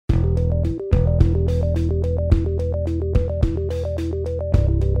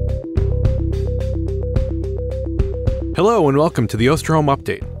Hello and welcome to the Osterholm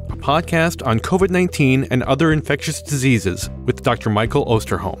Update, a podcast on COVID-19 and other infectious diseases with Dr. Michael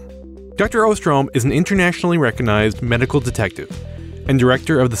Osterholm. Dr. Osterholm is an internationally recognized medical detective and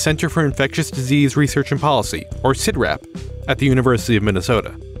director of the Center for Infectious Disease Research and Policy, or CIDRAP, at the University of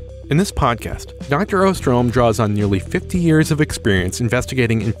Minnesota. In this podcast, Dr. Osterholm draws on nearly 50 years of experience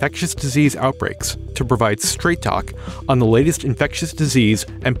investigating infectious disease outbreaks to provide straight talk on the latest infectious disease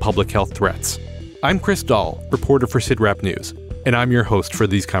and public health threats. I'm Chris Dall, reporter for CIDRAP News, and I'm your host for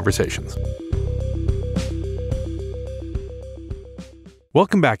these conversations.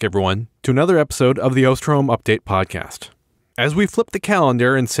 Welcome back, everyone, to another episode of the Osterholm Update podcast. As we flip the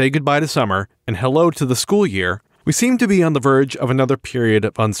calendar and say goodbye to summer and hello to the school year, we seem to be on the verge of another period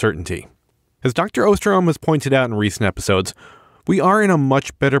of uncertainty. As Dr. Osterholm has pointed out in recent episodes, we are in a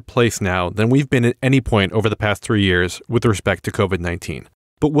much better place now than we've been at any point over the past 3 years with respect to COVID-19.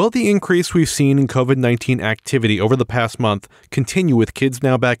 But will the increase we've seen in COVID-19 activity over the past month continue with kids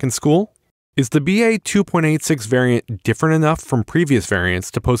now back in school? Is the BA 2.86 variant different enough from previous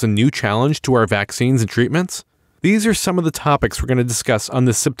variants to pose a new challenge to our vaccines and treatments? These are some of the topics we're going to discuss on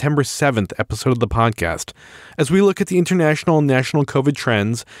this September 7th episode of the podcast, as we look at the international and national COVID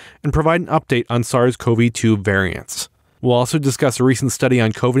trends and provide an update on SARS-CoV-2 variants. We'll also discuss a recent study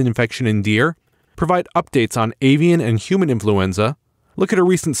on COVID infection in deer, provide updates on avian and human influenza, look at a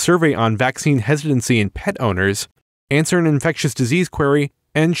recent survey on vaccine hesitancy in pet owners, answer an infectious disease query,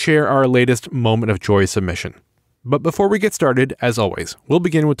 and share our latest Moment of Joy submission. But before we get started, as always, we'll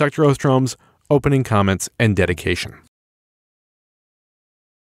begin with Dr. Osterholm's opening comments and dedication.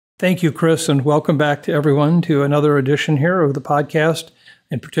 Thank you, Chris, and welcome back to everyone to another edition here of the podcast.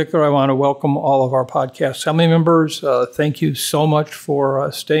 In particular, I want to welcome all of our podcast family members. Thank you so much for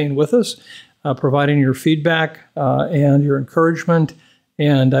staying with us, providing your feedback and your encouragement.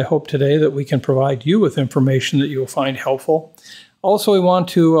 And I hope today that we can provide you with information that you will find helpful. Also, we want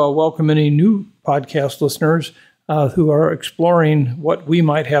to welcome any new podcast listeners who are exploring what we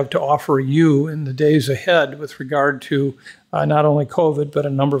might have to offer you in the days ahead with regard to not only COVID, but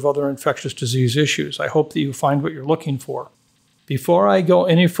a number of other infectious disease issues. I hope that you find what you're looking for. Before I go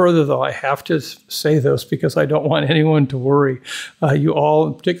any further, though, I have to say this because I don't want anyone to worry. You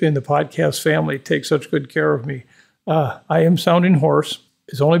all, particularly in the podcast family, take such good care of me. I am sounding hoarse.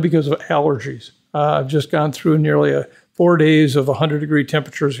 It's only because of allergies. I've just gone through nearly 4 days of 100-degree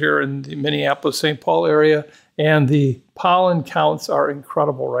temperatures here in the Minneapolis-St. Paul area, and the pollen counts are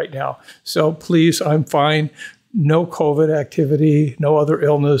incredible right now. So please, I'm fine. No COVID activity, no other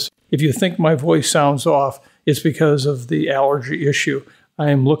illness. If you think my voice sounds off, it's because of the allergy issue. I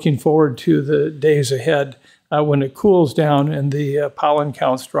am looking forward to the days ahead when it cools down and the pollen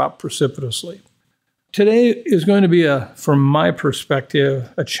counts drop precipitously. Today is going to be, from my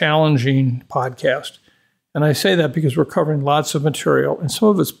perspective, a challenging podcast. And I say that because we're covering lots of material, and some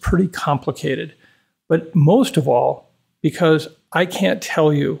of it's pretty complicated. But most of all, because I can't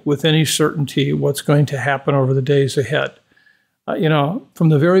tell you with any certainty what's going to happen over the days ahead. From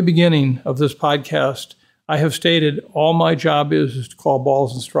the very beginning of this podcast, I have stated all my job is to call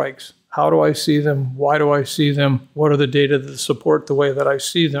balls and strikes. How do I see them? Why do I see them? What are the data that support the way that I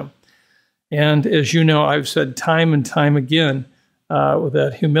see them? And as you know, I've said time and time again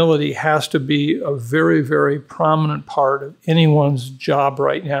that humility has to be a very, very prominent part of anyone's job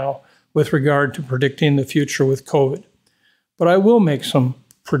right now with regard to predicting the future with COVID. But I will make some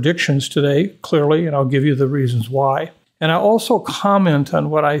predictions today, clearly, and I'll give you the reasons why. And I'll also comment on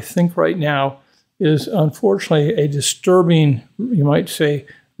what I think right now is unfortunately a disturbing, you might say,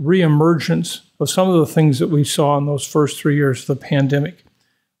 reemergence of some of the things that we saw in those first 3 years of the pandemic.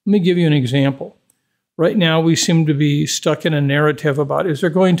 Let me give you an example. Right now, we seem to be stuck in a narrative about, is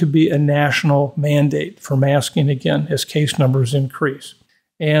there going to be a national mandate for masking again as case numbers increase?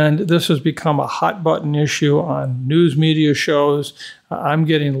 And this has become a hot button issue on news media shows. I'm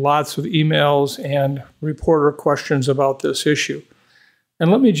getting lots of emails and reporter questions about this issue. And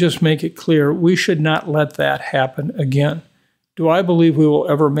let me just make it clear, we should not let that happen again. Do I believe we will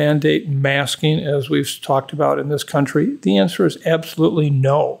ever mandate masking as we've talked about in this country? The answer is absolutely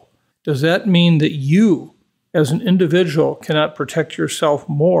no. Does that mean that you, as an individual, cannot protect yourself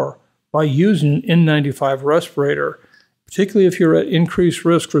more by using an N95 respirator, particularly if you're at increased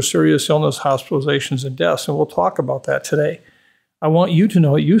risk for serious illness, hospitalizations, and deaths? And we'll talk about that today. I want you to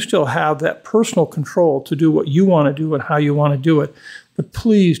know you still have that personal control to do what you want to do and how you want to do it. But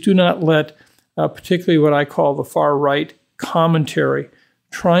please do not let, particularly what I call the far right commentary,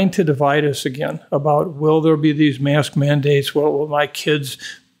 trying to divide us again about, will there be these mask mandates? Will my kids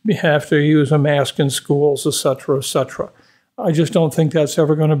have to use a mask in schools, et cetera, et cetera. I just don't think that's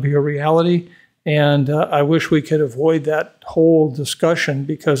ever going to be a reality. And I wish we could avoid that whole discussion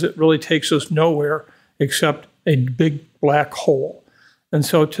because it really takes us nowhere except a big black hole. And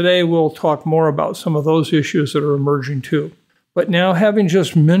so today we'll talk more about some of those issues that are emerging too. But now, having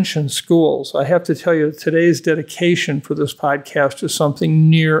just mentioned schools, I have to tell you that today's dedication for this podcast is something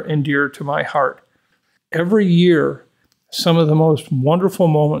near and dear to my heart. Every year, some of the most wonderful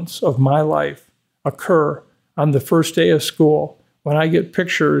moments of my life occur on the first day of school when I get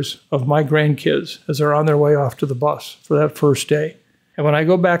pictures of my grandkids as they're on their way off to the bus for that first day. And when I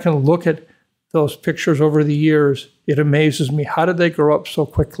go back and look at those pictures over the years, it amazes me. How did they grow up so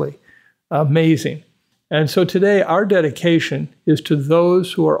quickly? Amazing. And so today, our dedication is to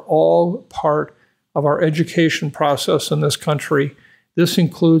those who are all part of our education process in this country. This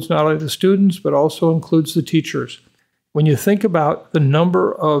includes not only the students, but also includes the teachers. When you think about the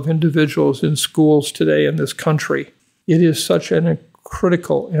number of individuals in schools today in this country, it is such a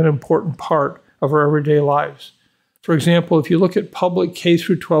critical and important part of our everyday lives. For example, if you look at public K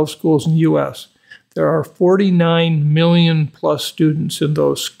through 12 schools in the U.S., there are 49 million plus students in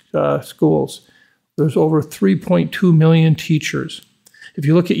those schools. There's over 3.2 million teachers. If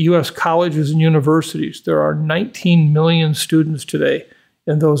you look at U.S. colleges and universities, there are 19 million students today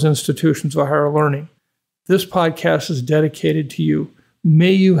in those institutions of higher learning. This podcast is dedicated to you.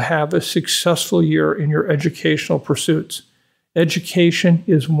 May you have a successful year in your educational pursuits. Education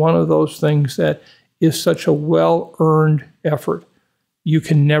is one of those things that is such a well-earned effort. You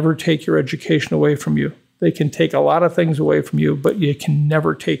can never take your education away from you. They can take a lot of things away from you, but you can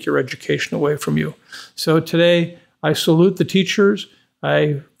never take your education away from you. So today, I salute the teachers.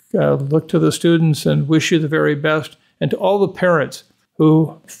 I look to the students and wish you the very best. And to all the parents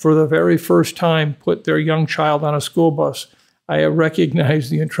who, for the very first time, put their young child on a school bus, I recognize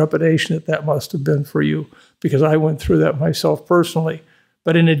the intrepidation that must have been for you, because I went through that myself personally.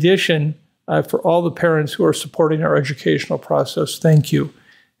 But in addition, for all the parents who are supporting our educational process, thank you.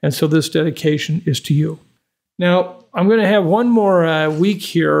 And so this dedication is to you. Now, I'm going to have one more week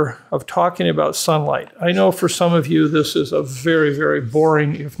here of talking about sunlight. I know for some of you, this is a very, very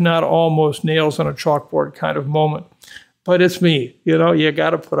boring, if not almost nails on a chalkboard kind of moment. But it's me. You know, you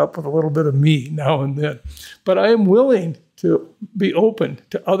got to put up with a little bit of me now and then. But I am willing to be open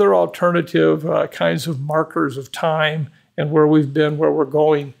to other alternative kinds of markers of time and where we've been, where we're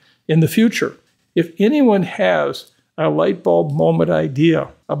going in the future. If anyone has a light bulb moment idea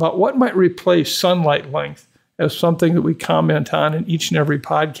about what might replace sunlight length as something that we comment on in each and every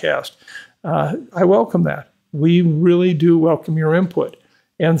podcast, I welcome that. We really do welcome your input.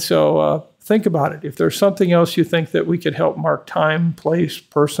 And so think about it. If there's something else you think that we could help mark time, place,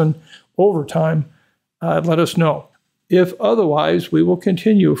 person, over time, let us know. If otherwise, we will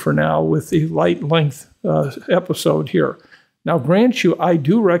continue for now with the light length episode here. Now, grant you, I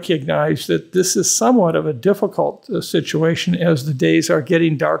do recognize that this is somewhat of a difficult situation as the days are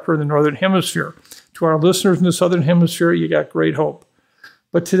getting darker in the Northern Hemisphere. To our listeners in the Southern Hemisphere, you got great hope.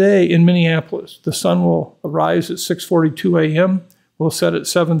 But today in Minneapolis, the sun will rise at 6:42 a.m., will set at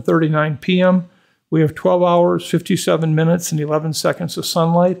 7:39 p.m. We have 12 hours, 57 minutes, and 11 seconds of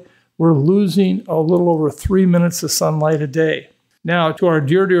sunlight. We're losing a little over 3 minutes of sunlight a day. Now, to our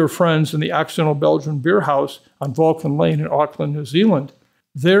dear, dear friends in the Occidental Belgian Beer House on Vulcan Lane in Auckland, New Zealand,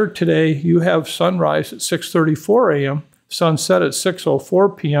 there today you have sunrise at 6:34 a.m., sunset at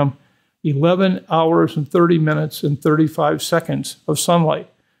 6:04 p.m., 11 hours and 30 minutes and 35 seconds of sunlight.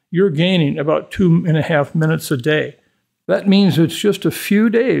 You're gaining about 2.5 minutes a day. That means it's just a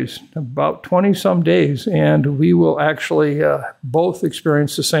few days, about 20-some days, and we will actually both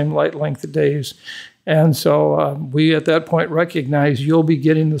experience the same light length of days. And so we at that point recognize you'll be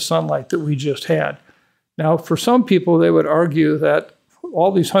getting the sunlight that we just had. Now, for some people, they would argue that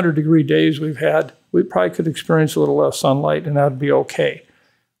all these 100-degree days we've had, we probably could experience a little less sunlight, and that would be okay.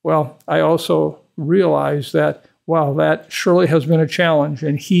 Well, I also realize that while that surely has been a challenge,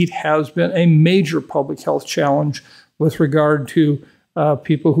 and heat has been a major public health challenge with regard to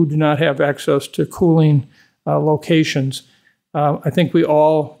people who do not have access to cooling locations, I think we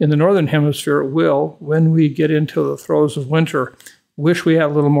all in the Northern Hemisphere will, when we get into the throes of winter, wish we had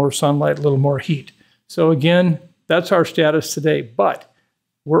a little more sunlight, a little more heat. So again, that's our status today, but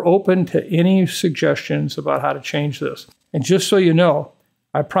we're open to any suggestions about how to change this. And just so you know,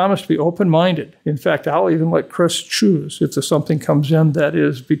 I promise to be open-minded. In fact, I'll even let Chris choose if there's something comes in that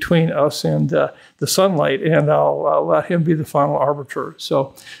is between us and the sunlight, and I'll let him be the final arbiter.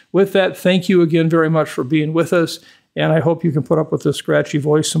 So with that, thank you again very much for being with us, and I hope you can put up with this scratchy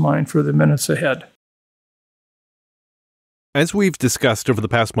voice of mine for the minutes ahead. As we've discussed over the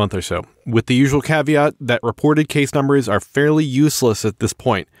past month or so, with the usual caveat that reported case numbers are fairly useless at this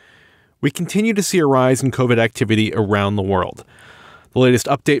point, we continue to see a rise in COVID activity around the world. The latest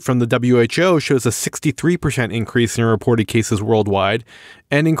update from the WHO shows a 63% increase in reported cases worldwide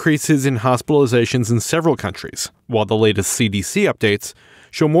and increases in hospitalizations in several countries, while the latest CDC updates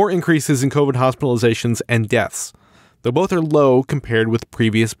show more increases in COVID hospitalizations and deaths, though both are low compared with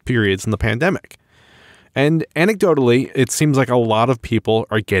previous periods in the pandemic. And anecdotally, it seems like a lot of people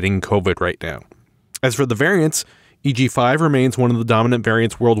are getting COVID right now. As for the variants, EG5 remains one of the dominant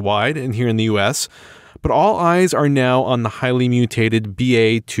variants worldwide and here in the US, but all eyes are now on the highly mutated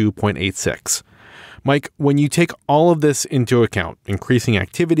BA.2.86. Mike, when you take all of this into account, increasing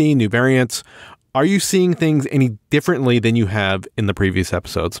activity, new variants, are you seeing things any differently than you have in the previous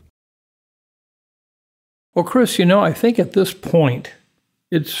episodes? Well, Chris, I think at this point,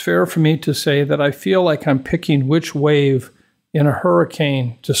 it's fair for me to say that I feel like I'm picking which wave in a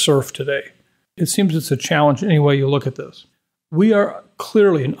hurricane to surf today. It seems it's a challenge any way you look at this. We are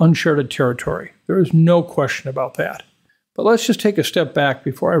clearly in uncharted territory. There is no question about that. But let's just take a step back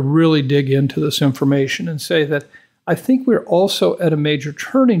before I really dig into this information and say that I think we're also at a major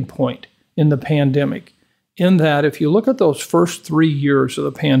turning point in the pandemic, in that if you look at those first 3 years of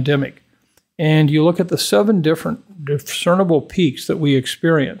the pandemic and you look at the 7 different discernible peaks that we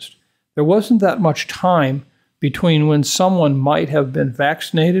experienced, there wasn't that much time between when someone might have been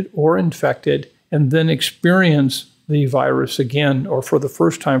vaccinated or infected and then experience the virus again, or for the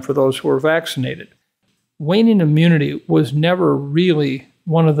first time for those who were vaccinated. Waning immunity was never really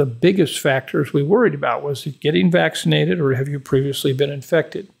one of the biggest factors we worried about. Was it getting vaccinated or have you previously been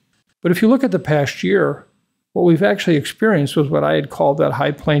infected? But if you look at the past year, what we've actually experienced was what I had called that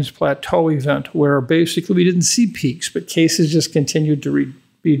High Plains Plateau event, where basically we didn't see peaks, but cases just continued to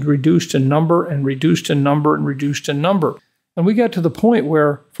be reduced in number and reduced in number and reduced in number. And we got to the point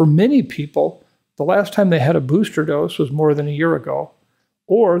where, for many people, the last time they had a booster dose was more than a year ago,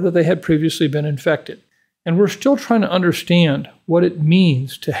 or that they had previously been infected. And we're still trying to understand what it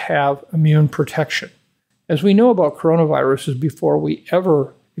means to have immune protection. As we know about coronaviruses before we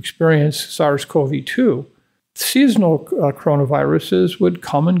ever experienced SARS-CoV-2, seasonal coronaviruses would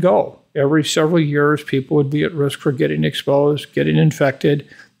come and go. Every several years, people would be at risk for getting exposed, getting infected,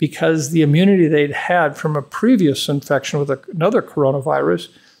 because the immunity they'd had from a previous infection with another coronavirus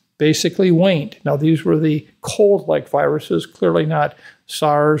basically waned. Now, these were the cold-like viruses, clearly not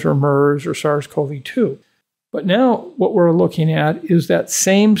SARS or MERS or SARS-CoV-2. But now what we're looking at is that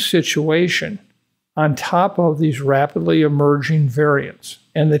same situation on top of these rapidly emerging variants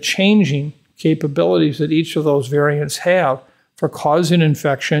and the changing capabilities that each of those variants have for causing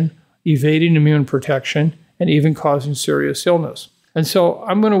infection, evading immune protection, and even causing serious illness. And so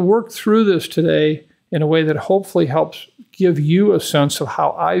I'm going to work through this today in a way that hopefully helps give you a sense of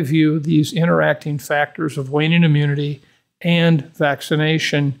how I view these interacting factors of waning immunity and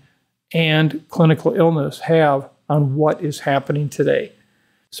vaccination and clinical illness have on what is happening today.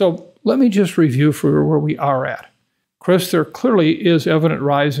 So let me just review for where we are at. Chris, there clearly is evident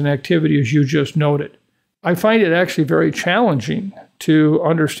rise in activity, as you just noted. I find it actually very challenging to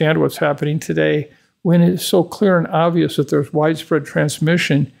understand what's happening today when it's so clear and obvious that there's widespread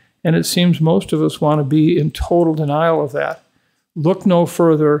transmission, and it seems most of us want to be in total denial of that. Look no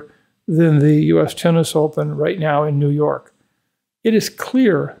further than the U.S. Tennis Open right now in New York. It is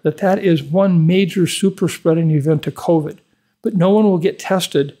clear that that is one major super spreading event to COVID, but no one will get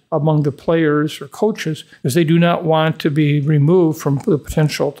tested among the players or coaches because they do not want to be removed from the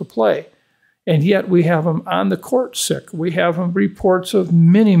potential to play. And yet we have them on the court sick. We have reports of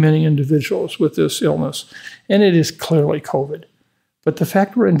many, many individuals with this illness, and it is clearly COVID. But the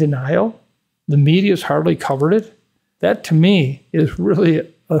fact we're in denial, the media has hardly covered it, that to me is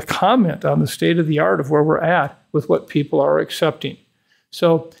really a comment on the state of the art of where we're at with what people are accepting.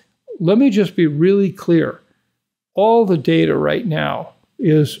 So let me just be really clear. All the data right now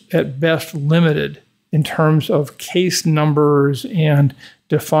is at best limited in terms of case numbers and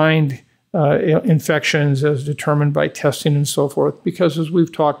defined infections as determined by testing and so forth, because as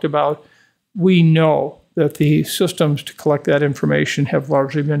we've talked about, we know that the systems to collect that information have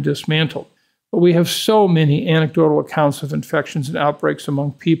largely been dismantled. But we have so many anecdotal accounts of infections and outbreaks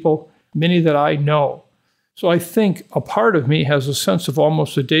among people, many that I know. So I think a part of me has a sense of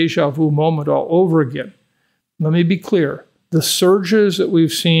almost a deja vu moment all over again. Let me be clear. The surges that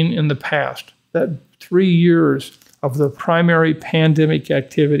we've seen in the past, that 3 years of the primary pandemic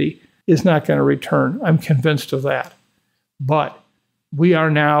activity, is not going to return. I'm convinced of that. But we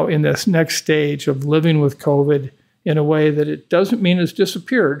are now in this next stage of living with COVID in a way that it doesn't mean it's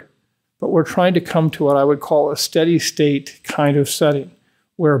disappeared, but we're trying to come to what I would call a steady state kind of setting,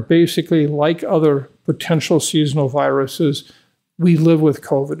 where basically, like other potential seasonal viruses, we live with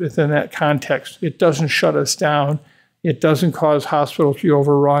COVID within that context. It doesn't shut us down. It doesn't cause hospitals to be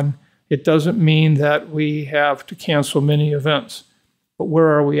overrun. It doesn't mean that we have to cancel many events. But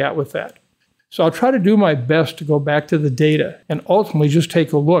where are we at with that? So I'll try to do my best to go back to the data and ultimately just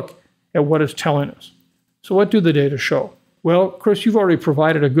take a look at what it's telling us. So what do the data show? Well, Chris, you've already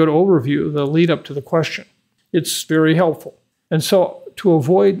provided a good overview, the lead up to the question. It's very helpful. And so to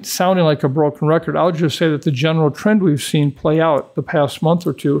avoid sounding like a broken record, I'll just say that the general trend we've seen play out the past month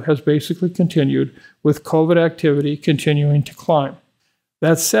or two has basically continued, with COVID activity continuing to climb.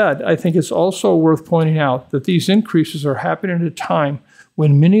 That said, I think it's also worth pointing out that these increases are happening at a time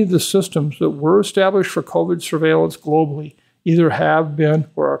when many of the systems that were established for COVID surveillance globally either have been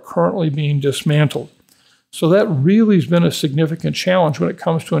or are currently being dismantled. So that really has been a significant challenge when it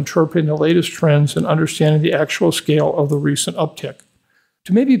comes to interpreting the latest trends and understanding the actual scale of the recent uptick.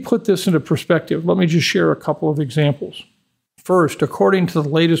 To maybe put this into perspective, let me just share a couple of examples. First, according to the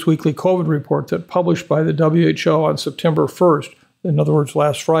latest weekly COVID report that published by the WHO on September 1st, in other words,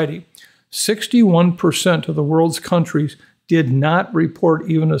 last Friday, 61% of the world's countries did not report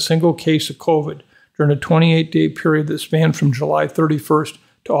even a single case of COVID during a 28-day period that spanned from July 31st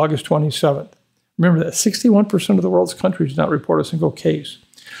to August 27th. Remember that 61% of the world's countries did not report a single case.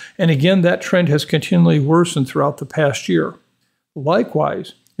 And again, that trend has continually worsened throughout the past year.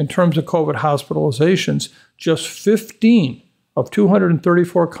 Likewise, in terms of COVID hospitalizations, just 15 of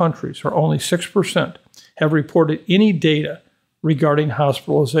 234 countries, or only 6%, have reported any data regarding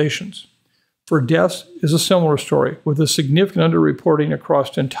hospitalizations. For deaths is a similar story, with a significant underreporting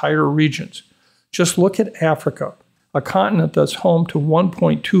across entire regions. Just look at Africa, a continent that's home to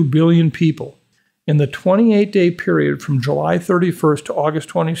 1.2 billion people. In the 28-day period from July 31st to August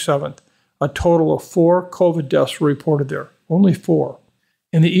 27th, a total of 4 COVID deaths were reported there. Only 4.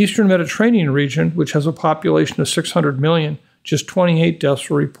 In the Eastern Mediterranean region, which has a population of 600 million, just 28 deaths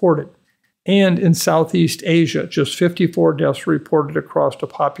were reported. And in Southeast Asia, just 54 deaths were reported across a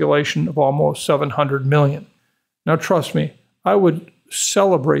population of almost 700 million. Now, trust me, I would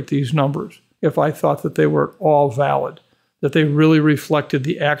celebrate these numbers if I thought that they were all valid, that they really reflected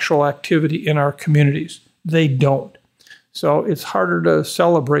the actual activity in our communities. They don't. So it's harder to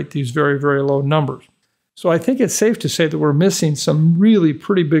celebrate these very, very low numbers. So I think it's safe to say that we're missing some really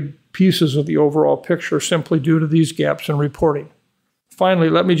pretty big pieces of the overall picture simply due to these gaps in reporting. Finally,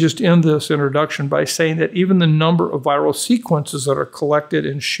 let me just end this introduction by saying that even the number of viral sequences that are collected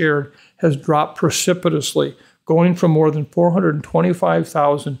and shared has dropped precipitously, going from more than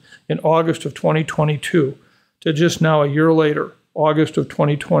 425,000 in August of 2022 to just now a year later, August of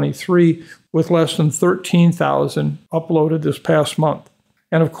 2023, with less than 13,000 uploaded this past month.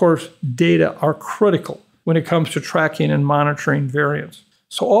 And of course, data are critical when it comes to tracking and monitoring variants.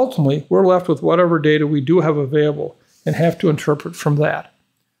 So ultimately, we're left with whatever data we do have available and have to interpret from that.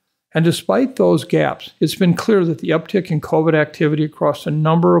 And despite those gaps, it's been clear that the uptick in COVID activity across a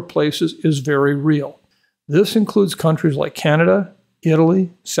number of places is very real. This includes countries like Canada, Italy,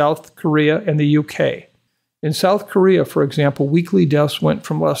 South Korea, and the UK. In South Korea, for example, weekly deaths went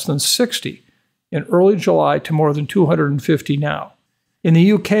from less than 60 in early July to more than 250 now. In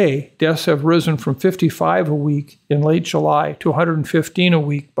the UK, deaths have risen from 55 a week in late July to 115 a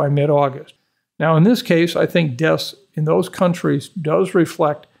week by mid-August. Now, in this case, I think deaths in those countries does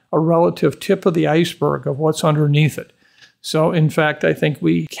reflect a relative tip of the iceberg of what's underneath it. So, in fact, I think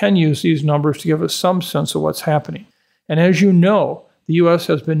we can use these numbers to give us some sense of what's happening. And as you know, the U.S.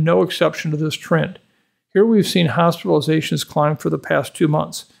 has been no exception to this trend. Here we've seen hospitalizations climb for the past 2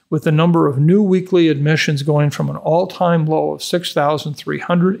 months, with the number of new weekly admissions going from an all-time low of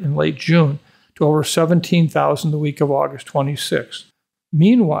 6,300 in late June to over 17,000 the week of August 26.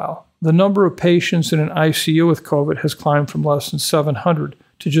 Meanwhile, the number of patients in an ICU with COVID has climbed from less than 700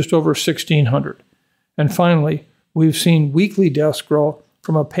 to just over 1,600. And finally, we've seen weekly deaths grow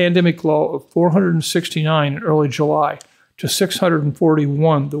from a pandemic low of 469 in early July to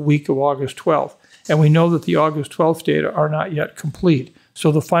 641 the week of August 12th. And we know that the August 12th data are not yet complete,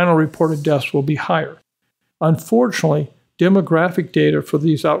 so the final reported deaths will be higher. Unfortunately, demographic data for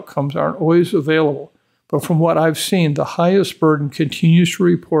these outcomes aren't always available, but from what I've seen, the highest burden continues to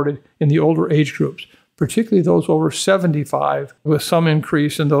be reported in the older age groups, particularly those over 75, with some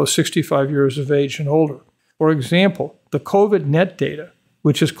increase in those 65 years of age and older. For example, the COVID net data,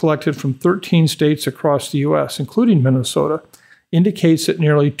 which is collected from 13 states across the U.S., including Minnesota, indicates that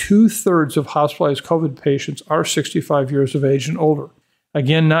nearly 2/3 of hospitalized COVID patients are 65 years of age and older.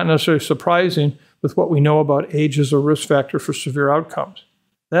 Again, not necessarily surprising with what we know about age as a risk factor for severe outcomes.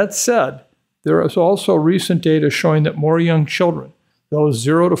 That said, there is also recent data showing that more young children, those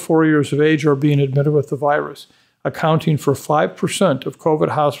 0 to 4 years of age, are being admitted with the virus. accounting for 5% of COVID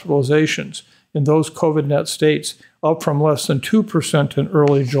hospitalizations in those COVID-net states, up from less than 2% in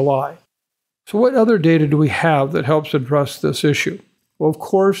early July. So what other data do we have that helps address this issue? Well, of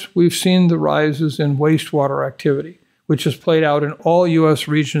course, we've seen the rises in wastewater activity, which has played out in all U.S.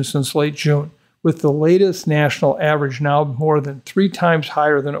 regions since late June, with the latest national average now more than 3 times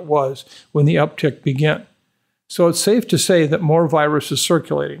higher than it was when the uptick began. So it's safe to say that more virus is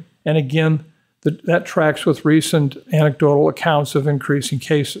circulating. And again, that tracks with recent anecdotal accounts of increasing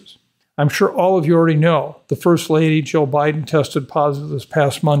cases. I'm sure all of you already know the First Lady, Jill Biden, tested positive this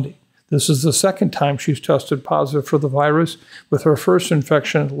past Monday. This is the second time she's tested positive for the virus, with her first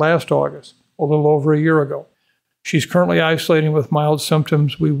infection last August, a little over a year ago. She's currently isolating with mild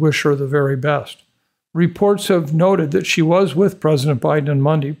symptoms. We wish her the very best. Reports have noted that she was with President Biden on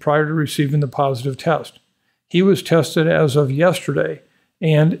Monday prior to receiving the positive test. He was tested as of yesterday,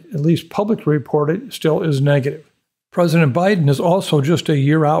 and at least publicly reported, still is negative. President Biden is also just a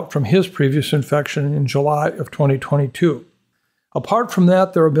year out from his previous infection in July of 2022. Apart from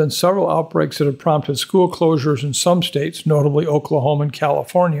that, there have been several outbreaks that have prompted school closures in some states, notably Oklahoma and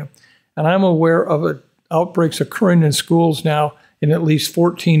California, and I'm aware of outbreaks occurring in schools now in at least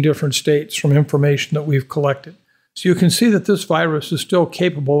 14 different states from information that we've collected. So you can see that this virus is still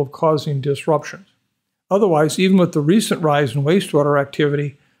capable of causing disruptions. Otherwise, even with the recent rise in wastewater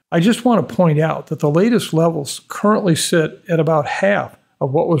activity, I just want to point out that the latest levels currently sit at about half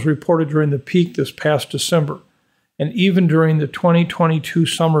of what was reported during the peak this past December, and even during the 2022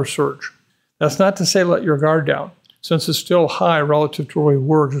 summer surge. That's not to say let your guard down, since it's still high relative to where we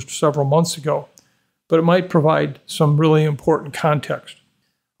were just several months ago, but it might provide some really important context.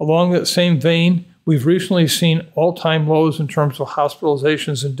 Along that same vein, we've recently seen all-time lows in terms of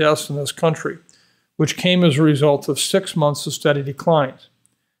hospitalizations and deaths in this country, which came as a result of 6 months of steady declines.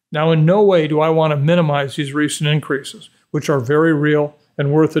 Now, in no way do I want to minimize these recent increases, which are very real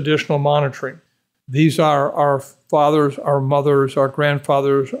and worth additional monitoring. These are our fathers, our mothers, our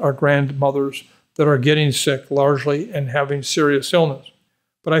grandfathers, our grandmothers that are getting sick largely and having serious illness.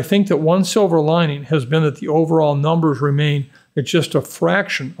 But I think that one silver lining has been that the overall numbers remain at just a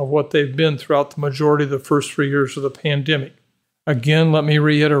fraction of what they've been throughout the majority of the first 3 years of the pandemic. Again, let me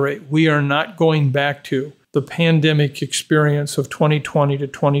reiterate, we are not going back to the pandemic experience of 2020 to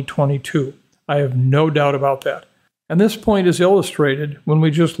 2022. I have no doubt about that. And this point is illustrated when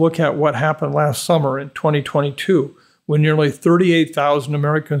we just look at what happened last summer in 2022, when nearly 38,000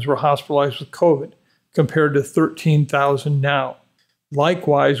 Americans were hospitalized with COVID, compared to 13,000 now.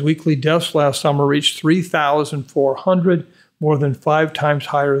 Likewise, weekly deaths last summer reached 3,400, more than 5 times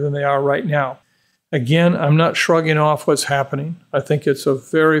higher than they are right now. Again, I'm not shrugging off what's happening. I think it's a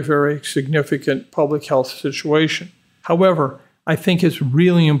very, very significant public health situation. However, I think it's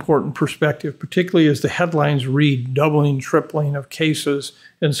really important perspective, particularly as the headlines read doubling, tripling of cases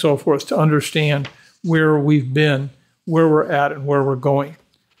and so forth, to understand where we've been, where we're at, and where we're going.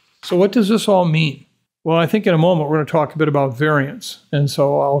 So what does this all mean? Well, I think in a moment we're going to talk a bit about variants, and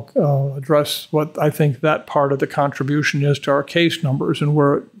so I'll address what I think that part of the contribution is to our case numbers and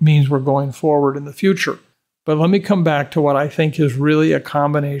where it means we're going forward in the future. But let me come back to what I think is really a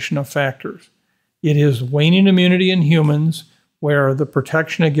combination of factors. It is waning immunity in humans, where the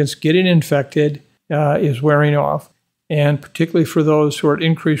protection against getting infected is wearing off, and particularly for those who are at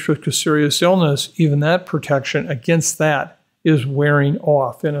increased risk of serious illness, even that protection against that is wearing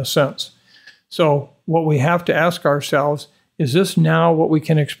off in a sense. So what we have to ask ourselves, is this now what we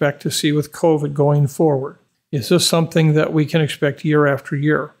can expect to see with COVID going forward? Is this something that we can expect year after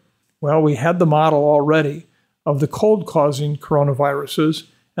year? Well, we had the model already of the cold-causing coronaviruses,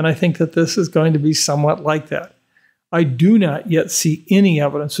 and I think that this is going to be somewhat like that. I do not yet see any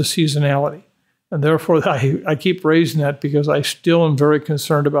evidence of seasonality, and therefore I keep raising that because I still am very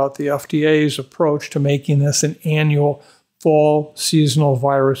concerned about the FDA's approach to making this an annual fall seasonal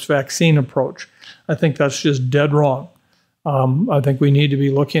virus vaccine approach. I think that's just dead wrong. I think we need to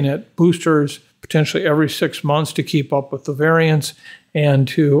be looking at boosters potentially every 6 months to keep up with the variants and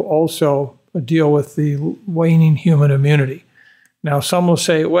to also deal with the waning human immunity. Now, some will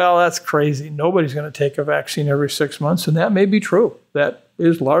say, well, that's crazy. Nobody's going to take a vaccine every 6 months, and that may be true. That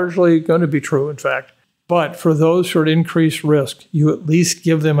is largely going to be true, in fact. But for those who are at increased risk, you at least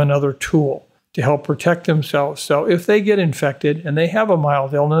give them another tool to help protect themselves. So if they get infected and they have a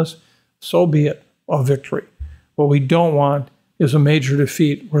mild illness, so be it, a victory. What we don't want is a major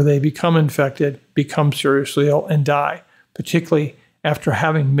defeat where they become infected, become seriously ill, and die, particularly after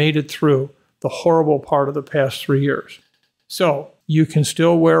having made it through the horrible part of the past 3 years. So you can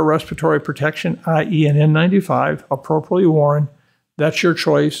still wear respiratory protection, i.e. an N95, appropriately worn. That's your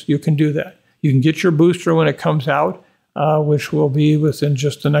choice. You can do that. You can get your booster when it comes out, which will be within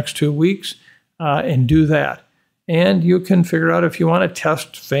just the next 2 weeks, and do that. And you can figure out if you want to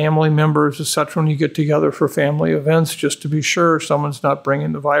test family members, etc., when you get together for family events, just to be sure someone's not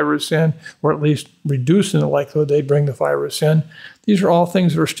bringing the virus in, or at least reducing the likelihood they bring the virus in. These are all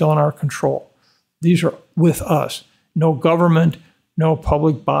things that are still in our control. These are with us. No government, no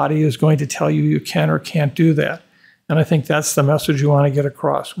public body is going to tell you you can or can't do that. And I think that's the message you want to get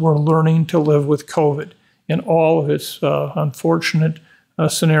across. We're learning to live with COVID in all of its unfortunate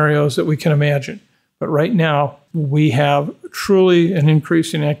scenarios that we can imagine. But right now, we have truly an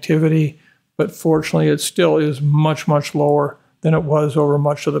increase in activity, but fortunately, it still is much, much lower than it was over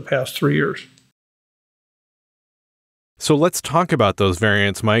much of the past 3 years. So let's talk about those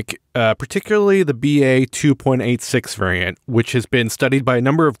variants, Mike, particularly the BA 2.86 variant, which has been studied by a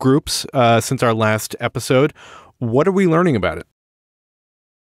number of groups since our last episode. What are we learning about it?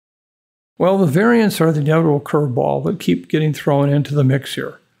 Well, the variants are the inevitable curveball that keep getting thrown into the mix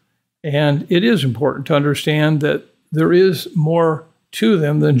here. And it is important to understand that there is more to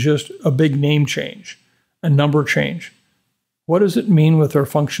them than just a big name change, a number change. What does it mean with their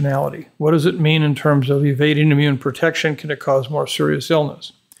functionality? What does it mean in terms of evading immune protection? Can it cause more serious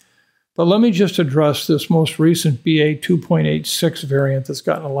illness? But let me just address this most recent BA 2.86 variant that's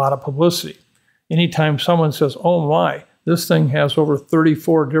gotten a lot of publicity. Anytime someone says, oh my, this thing has over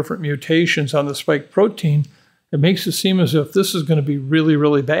 34 different mutations on the spike protein, it makes it seem as if this is going to be really,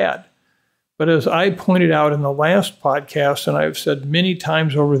 really bad. But as I pointed out in the last podcast, and I've said many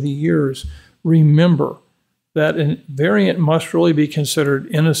times over the years, remember that a variant must really be considered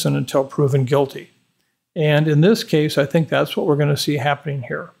innocent until proven guilty. And in this case, I think that's what we're going to see happening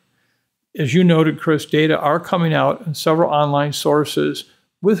here. As you noted, Chris, data are coming out in several online sources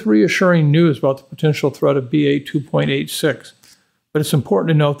with reassuring news about the potential threat of BA 2.86. But it's important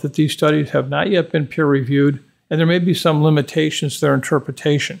to note that these studies have not yet been peer-reviewed, and there may be some limitations to their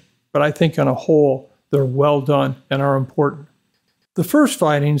interpretation. But I think on a whole, they're well done and are important. The first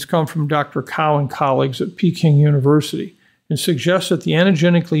findings come from Dr. Cow and colleagues at Peking University and suggest that the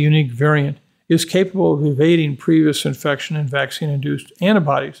antigenically unique variant is capable of evading previous infection and vaccine-induced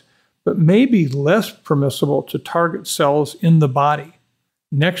antibodies, but may be less permissible to target cells in the body.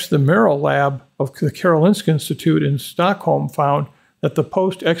 Next, the Merrill lab of the Karolinska Institute in Stockholm found that the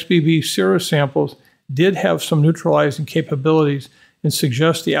post-XBB sera samples did have some neutralizing capabilities and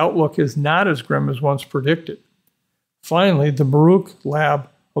suggest the outlook is not as grim as once predicted. Finally, the Baruch lab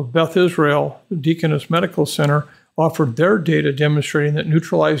of Beth Israel Deaconess Medical Center offered their data demonstrating that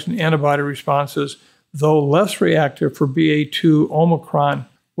neutralizing antibody responses, though less reactive for BA2 Omicron,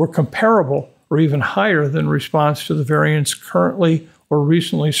 were comparable or even higher than response to the variants currently or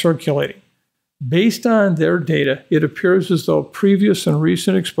recently circulating. Based on their data, it appears as though previous and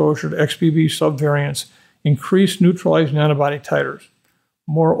recent exposure to XBB subvariants increased neutralizing antibody titers.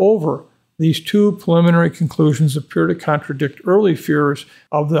 Moreover, these two preliminary conclusions appear to contradict early fears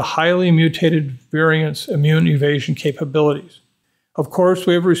of the highly mutated variants' immune evasion capabilities. Of course,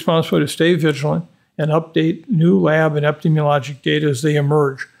 we have a responsibility to stay vigilant and update new lab and epidemiologic data as they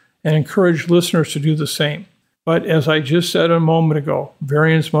emerge, and encourage listeners to do the same. But as I just said a moment ago,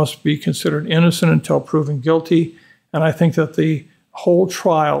 variants must be considered innocent until proven guilty, and I think that the whole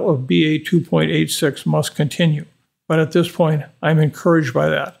trial of BA 2.86 must continue. But at this point, I'm encouraged by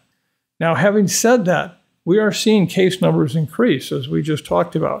that. Now, having said that, we are seeing case numbers increase, as we just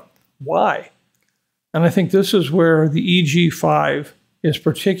talked about. Why? And I think this is where the EG5 is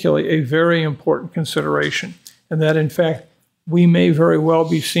particularly a very important consideration, and that, in fact, we may very well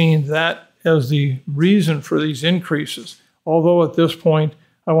be seeing that as the reason for these increases. Although at this point,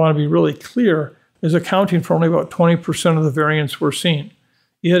 I want to be really clear, is accounting for only about 20% of the variants we're seeing.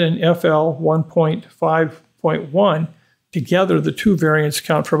 It and FL 1.5.1, together the two variants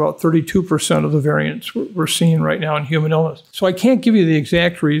count for about 32% of the variants we're seeing right now in human illness. So I can't give you the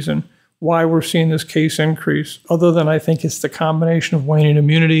exact reason why we're seeing this case increase, other than I think it's the combination of waning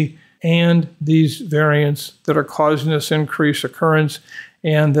immunity and these variants that are causing this increased occurrence,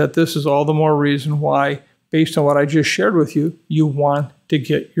 and that this is all the more reason why, based on what I just shared with you, you want to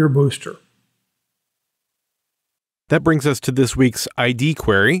get your booster. That brings us to this week's ID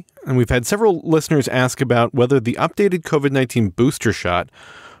query, and we've had several listeners ask about whether the updated COVID-19 booster shot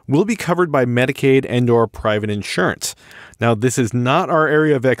will be covered by Medicaid and/or private insurance. Now, this is not our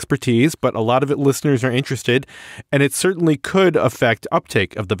area of expertise, but a lot of listeners are interested, and it certainly could affect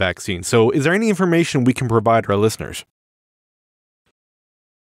uptake of the vaccine. So is there any information we can provide our listeners?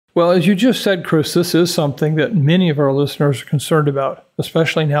 Well, as you just said, Chris, this is something that many of our listeners are concerned about,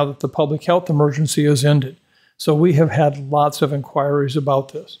 especially now that the public health emergency has ended. So we have had lots of inquiries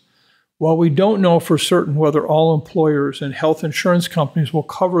about this. While we don't know for certain whether all employers and health insurance companies will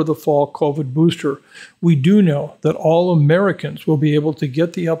cover the fall COVID booster, we do know that all Americans will be able to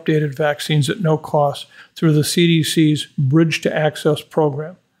get the updated vaccines at no cost through the CDC's Bridge to Access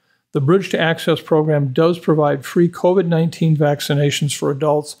program. The Bridge to Access program does provide free COVID-19 vaccinations for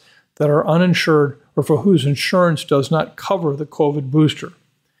adults that are uninsured or for whose insurance does not cover the COVID booster.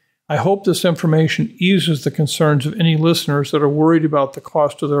 I hope this information eases the concerns of any listeners that are worried about the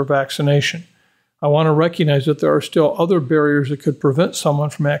cost of their vaccination. I want to recognize that there are still other barriers that could prevent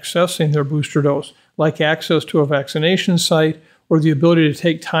someone from accessing their booster dose, like access to a vaccination site or the ability to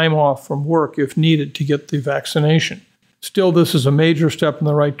take time off from work if needed to get the vaccination. Still, this is a major step in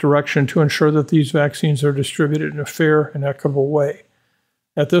the right direction to ensure that these vaccines are distributed in a fair and equitable way.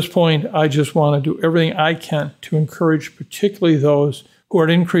 At this point, I just want to do everything I can to encourage particularly those who are at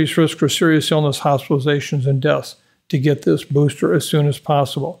increased risk for serious illness, hospitalizations, and deaths to get this booster as soon as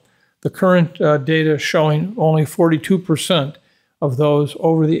possible. The current data showing only 42% of those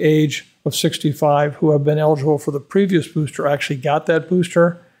over the age of 65 who have been eligible for the previous booster actually got that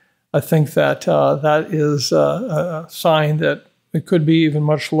booster. I think that that is a sign that it could be even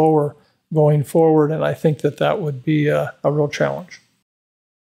much lower going forward, and I think that that would be a real challenge.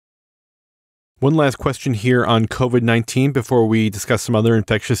 One last question here on COVID-19 before we discuss some other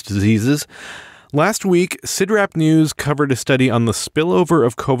infectious diseases. Last week, CIDRAP News covered a study on the spillover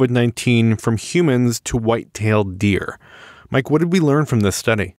of COVID-19 from humans to white-tailed deer. Mike, what did we learn from this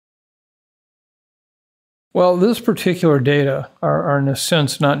study? Well, this particular data are in a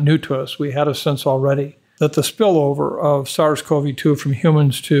sense not new to us. We had a sense already that the spillover of SARS-CoV-2 from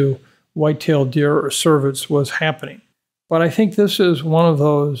humans to white-tailed deer or cervids was happening. But I think this is one of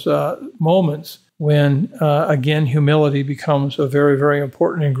those moments when, again, humility becomes a very, very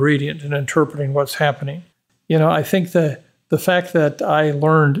important ingredient in interpreting what's happening. You know, I think the fact that I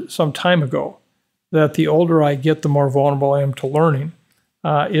learned some time ago that the older I get, the more vulnerable I am to learning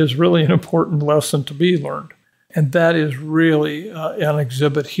is really an important lesson to be learned. And that is really an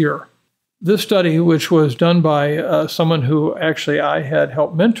exhibit here. This study, which was done by someone who actually I had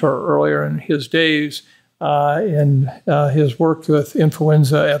helped mentor earlier in his days, in his work with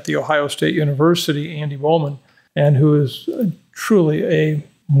influenza at The Ohio State University, Andy Bowman, and who is truly a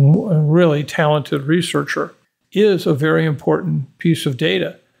really talented researcher, is a very important piece of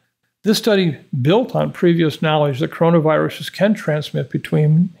data. This study built on previous knowledge that coronaviruses can transmit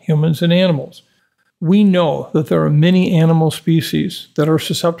between humans and animals. We know that there are many animal species that are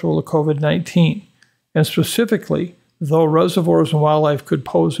susceptible to COVID-19, and specifically, though reservoirs and wildlife could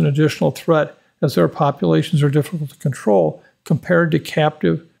pose an additional threat as their populations are difficult to control compared to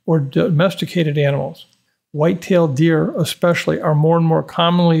captive or domesticated animals. White-tailed deer, especially, are more and more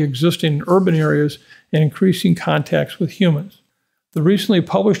commonly existing in urban areas and increasing contacts with humans. The recently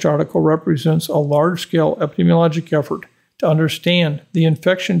published article represents a large-scale epidemiologic effort to understand the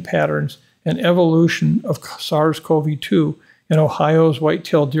infection patterns and evolution of SARS-CoV-2 in Ohio's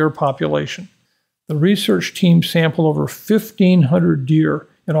white-tailed deer population. The research team sampled over 1,500 deer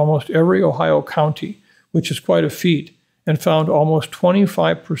in almost every Ohio county, which is quite a feat, and found almost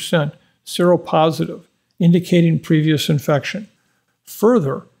 25% seropositive, indicating previous infection.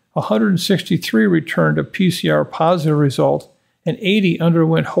 Further, 163 returned a PCR positive result, and 80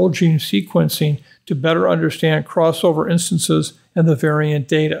 underwent whole gene sequencing to better understand crossover instances and the variant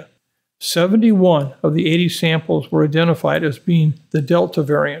data. 71 of the 80 samples were identified as being the Delta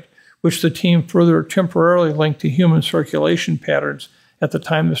variant, which the team further temporarily linked to human circulation patterns at the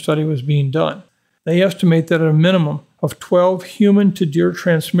time the study was being done. They estimate that a minimum of 12 human-to-deer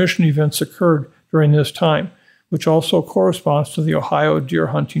transmission events occurred during this time, which also corresponds to the Ohio deer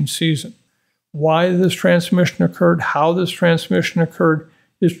hunting season. Why this transmission occurred, how this transmission occurred,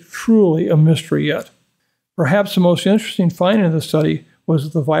 is truly a mystery yet. Perhaps the most interesting finding of the study was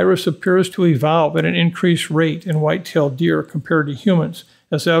that the virus appears to evolve at an increased rate in white-tailed deer compared to humans,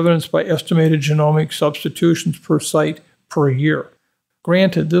 as evidenced by estimated genomic substitutions per site per year.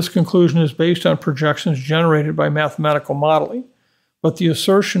 Granted, this conclusion is based on projections generated by mathematical modeling, but the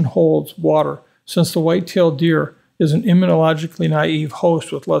assertion holds water since the white-tailed deer is an immunologically naive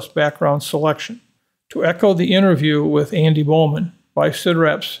host with less background selection. To echo the interview with Andy Bowman by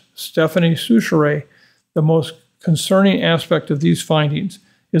CIDRAP's Stephanie Soucheray, the most concerning aspect of these findings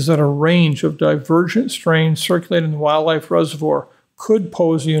is that a range of divergent strains circulating in the wildlife reservoir could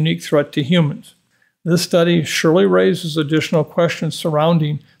pose a unique threat to humans. This study surely raises additional questions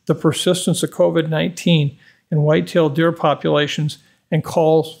surrounding the persistence of COVID-19 in white-tailed deer populations and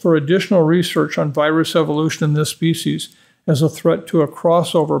calls for additional research on virus evolution in this species as a threat to a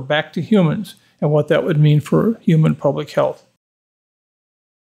crossover back to humans and what that would mean for human public health.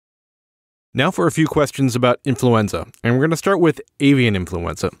 Now for a few questions about influenza, and we're going to start with avian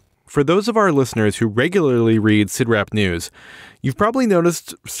influenza. For those of our listeners who regularly read SIDRAP news, you've probably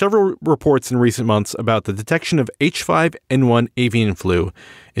noticed several reports in recent months about the detection of H5N1 avian flu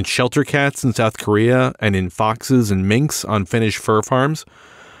in shelter cats in South Korea and in foxes and minks on Finnish fur farms.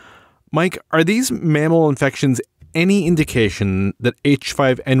 Mike, are these mammal infections any indication that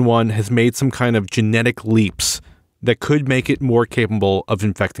H5N1 has made some kind of genetic leaps that could make it more capable of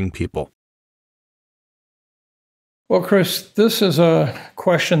infecting people? Well, Chris, this is a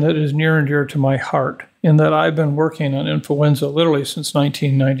question that is near and dear to my heart, in that I've been working on influenza literally since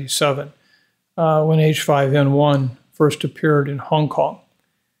 1997, when H5N1 first appeared in Hong Kong.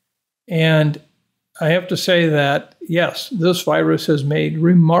 And I have to say that, yes, this virus has made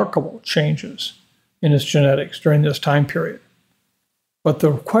remarkable changes in its genetics during this time period. But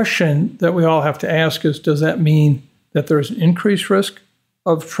the question that we all have to ask is, does that mean that there's an increased risk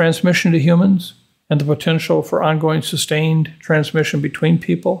of transmission to humans and the potential for ongoing sustained transmission between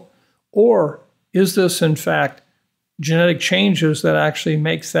people? Or is this, in fact, genetic changes that actually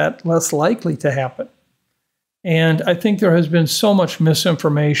makes that less likely to happen? And I think there has been so much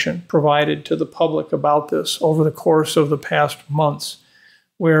misinformation provided to the public about this over the course of the past months,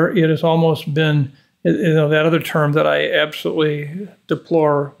 where it has almost been, that other term that I absolutely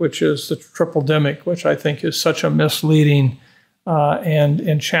deplore, which is the triple-demic, which I think is such a misleading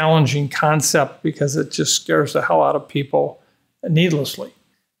and challenging concept, because it just scares the hell out of people needlessly.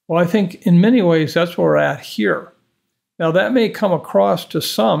 Well, I think in many ways that's where we're at here. Now, that may come across to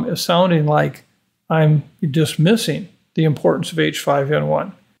some as sounding like I'm dismissing the importance of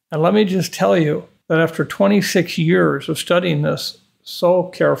H5N1. And let me just tell you that after 26 years of studying this so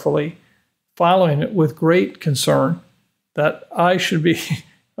carefully, following it with great concern, that I should be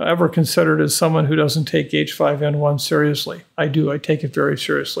ever considered as someone who doesn't take H5N1 seriously. I do. I take it very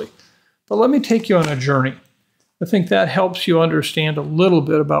seriously. But let me take you on a journey. I think that helps you understand a little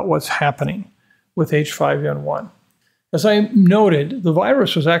bit about what's happening with H5N1. As I noted, the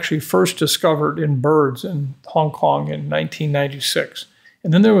virus was actually first discovered in birds in Hong Kong in 1996.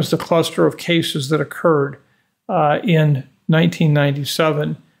 And then there was the cluster of cases that occurred in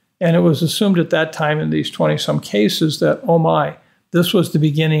 1997. And it was assumed at that time in these 20-some cases that, oh my, this was the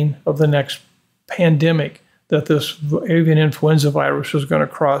beginning of the next pandemic, that this avian influenza virus was going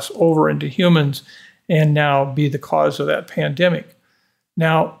to cross over into humans and now be the cause of that pandemic.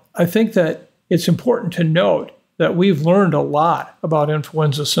 Now, I think that it's important to note that we've learned a lot about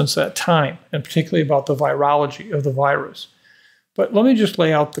influenza since that time, and particularly about the virology of the virus. But let me just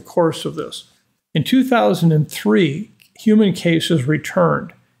lay out the course of this. In 2003, human cases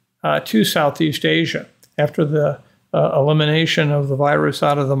returned to Southeast Asia after the elimination of the virus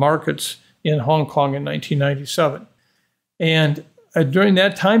out of the markets in Hong Kong in 1997. And during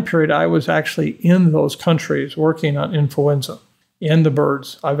that time period, I was actually in those countries working on influenza in the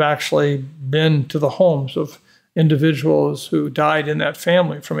birds. I've actually been to the homes of individuals who died in that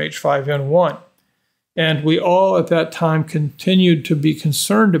family from H5N1. And we all at that time continued to be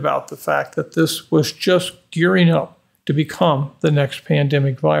concerned about the fact that this was just gearing up to become the next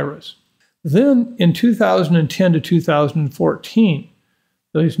pandemic virus. Then in 2010 to 2014,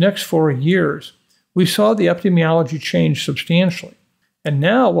 these next 4 years, we saw the epidemiology change substantially. And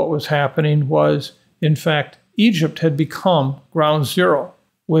now what was happening was, in fact, Egypt had become ground zero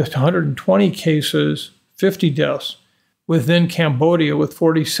with 120 cases, 50 deaths, with then Cambodia with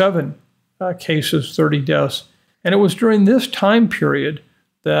 47 cases, 30 deaths. And it was during this time period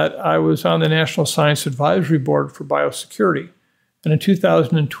that I was on the National Science Advisory Board for Biosecurity. And in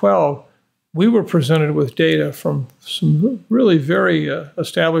 2012, we were presented with data from some really very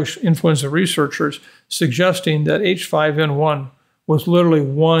established influenza researchers suggesting that H5N1 was literally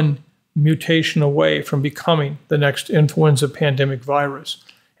one mutation away from becoming the next influenza pandemic virus.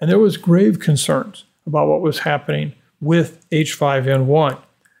 And there was grave concerns about what was happening with H5N1.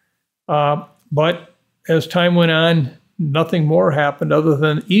 But as time went on, nothing more happened other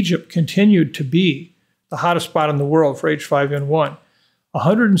than Egypt continued to be the hottest spot in the world for H5N1.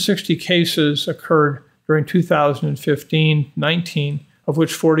 160 cases occurred during 2015-19, of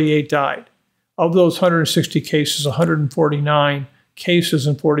which 48 died. Of those 160 cases, 149 cases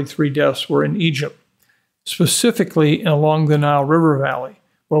and 43 deaths were in Egypt, specifically along the Nile River Valley,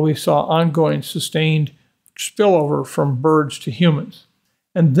 where we saw ongoing sustained spillover from birds to humans.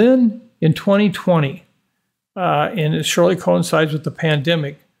 And then in 2020, and it surely coincides with the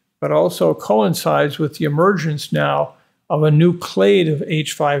pandemic, but also coincides with the emergence now of a new clade of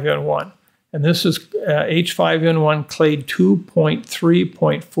H5N1. And this is H5N1 clade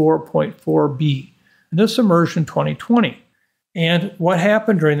 2.3.4.4b. And this emerged in 2020. And what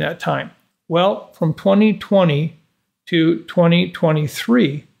happened during that time? Well, from 2020 to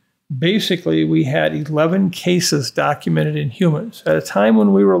 2023, basically we had 11 cases documented in humans at a time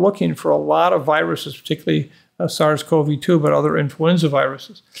when we were looking for a lot of viruses, particularly SARS-CoV-2, but other influenza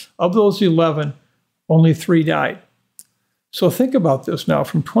viruses. Of those 11, only 3 died. So think about this now,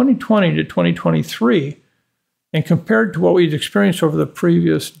 from 2020 to 2023, and compared to what we'd experienced over the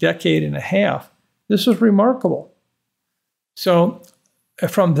previous decade and a half, this is remarkable. So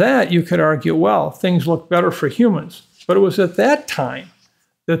from that, you could argue, well, things look better for humans. But it was at that time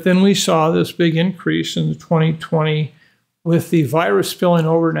that then we saw this big increase in 2020 with the virus spilling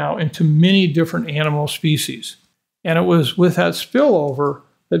over now into many different animal species. And it was with that spillover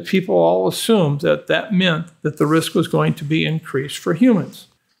that people all assumed that that meant that the risk was going to be increased for humans.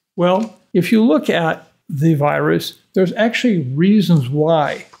 Well, if you look at the virus, there's actually reasons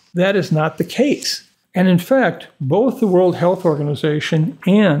why that is not the case. And in fact, both the World Health Organization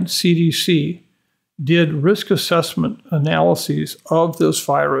and CDC did risk assessment analyses of this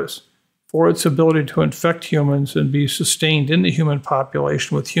virus for its ability to infect humans and be sustained in the human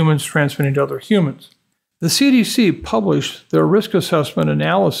population, with humans transmitting to other humans. The CDC published their risk assessment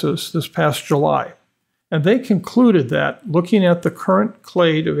analysis this past July, and they concluded that, looking at the current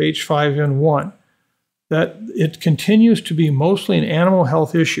clade of H5N1, that it continues to be mostly an animal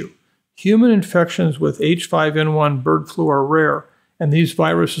health issue. Human infections with H5N1 bird flu are rare, and these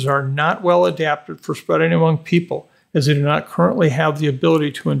viruses are not well adapted for spreading among people, as they do not currently have the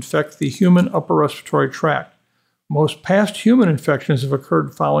ability to infect the human upper respiratory tract. Most past human infections have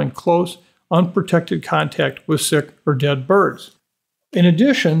occurred following close, unprotected contact with sick or dead birds. In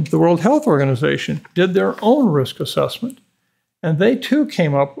addition, the World Health Organization did their own risk assessment, and they too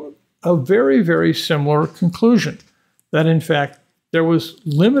came up with a very, very similar conclusion, that in fact there was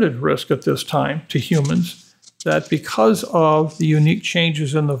limited risk at this time to humans, that because of the unique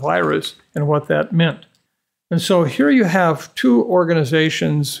changes in the virus and what that meant. And so here you have 2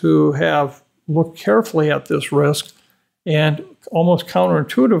 organizations who have looked carefully at this risk and almost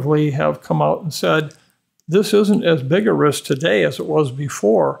counterintuitively have come out and said, this isn't as big a risk today as it was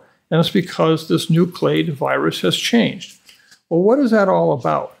before, and it's because this new clade virus has changed. Well, what is that all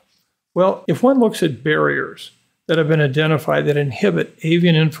about? Well, if one looks at barriers that have been identified that inhibit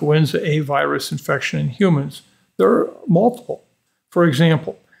avian influenza A virus infection in humans, there are multiple. For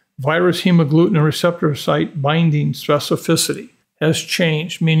example, virus hemagglutinin receptor site binding specificity has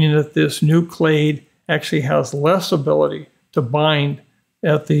changed, meaning that this new clade actually has less ability to bind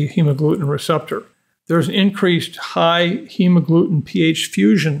at the hemagglutinin receptor. There's increased high hemagglutinin pH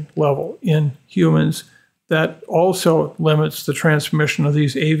fusion level in humans that also limits the transmission of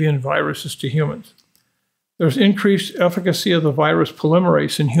these avian viruses to humans. There's increased efficacy of the virus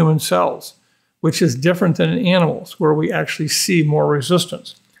polymerase in human cells, which is different than in animals, where we actually see more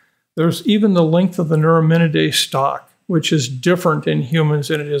resistance. There's even the length of the neuraminidase stalk, which is different in humans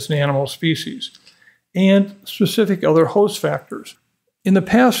than it is in animal species, and specific other host factors. In the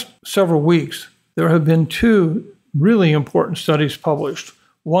past several weeks, there have been 2 really important studies published,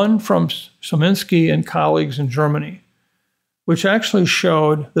 one from Sominski and colleagues in Germany, which actually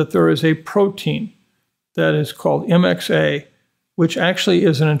showed that there is a protein that is called MXA, which actually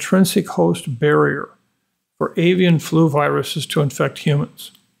is an intrinsic host barrier for avian flu viruses to infect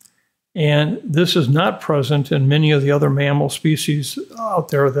humans. And this is not present in many of the other mammal species out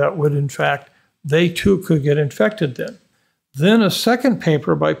there that would, in fact, they too could get infected then. Then a second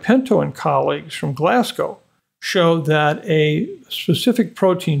paper by Pinto and colleagues from Glasgow showed that a specific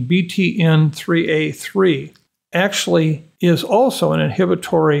protein, BTN3A3, actually is also an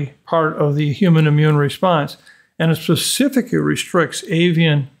inhibitory part of the human immune response, and it specifically restricts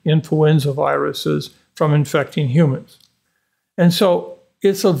avian influenza viruses from infecting humans. And so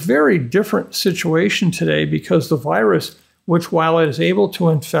it's a very different situation today, because the virus, which while it is able to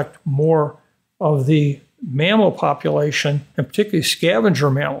infect more of the mammal population, and particularly scavenger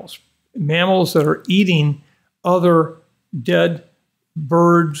mammals, mammals that are eating other dead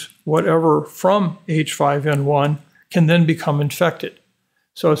birds, whatever, from H5N1, can then become infected.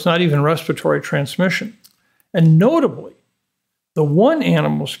 So it's not even respiratory transmission. And notably, the one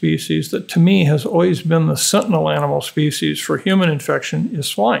animal species that to me has always been the sentinel animal species for human infection is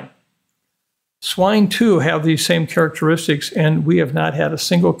swine. Swine too have these same characteristics, and we have not had a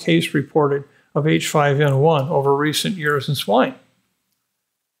single case reported of H5N1 over recent years in swine.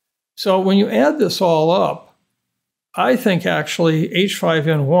 So when you add this all up, I think actually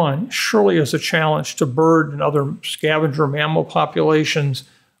H5N1 surely is a challenge to bird and other scavenger mammal populations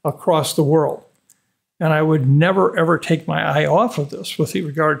across the world. And I would never, ever take my eye off of this with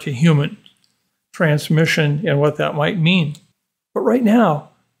regard to human transmission and what that might mean. But right now,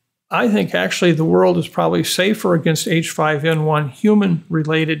 I think actually the world is probably safer against H5N1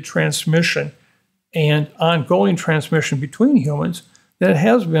 human-related transmission and ongoing transmission between humans than it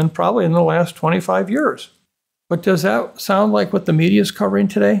has been probably in the last 25 years. But does that sound like what the media is covering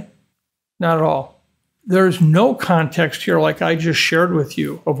today? Not at all. There's no context here like I just shared with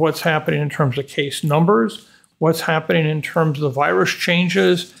you of what's happening in terms of case numbers, what's happening in terms of the virus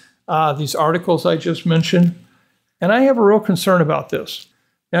changes, these articles I just mentioned. And I have a real concern about this.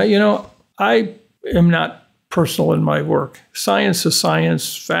 Now, I am not personal in my work. Science is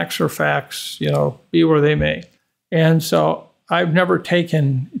science, facts are facts, be where they may. And so I've never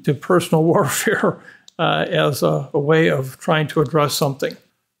taken to personal warfare as a way of trying to address something.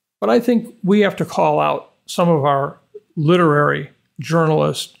 But I think we have to call out some of our literary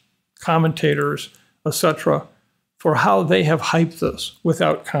journalists, commentators, etc., for how they have hyped this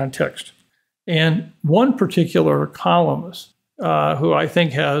without context. And one particular columnist who I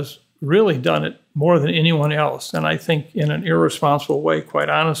think has really done it more than anyone else, and I think in an irresponsible way, quite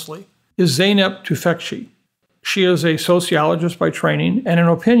honestly, is Zeynep Tufekci. She is a sociologist by training and an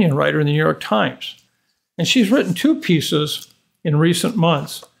opinion writer in the New York Times. And she's written 2 pieces in recent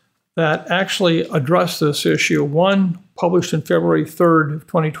months that actually address this issue. One published in February 3rd of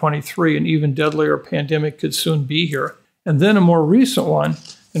 2023, An Even Deadlier Pandemic Could Soon Be Here. And then a more recent one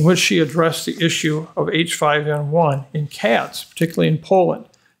in which she addressed the issue of H5N1 in cats, particularly in Poland.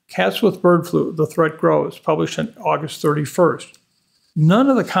 Cats with Bird Flu, The Threat Grows, published on August 31st. None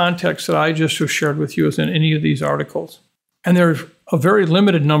of the context that I just have shared with you is in any of these articles. And there's a very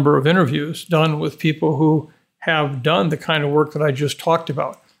limited number of interviews done with people who have done the kind of work that I just talked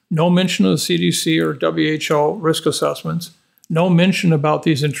about. No mention of the CDC or WHO risk assessments. No mention about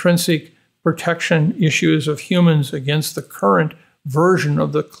these intrinsic protection issues of humans against the current version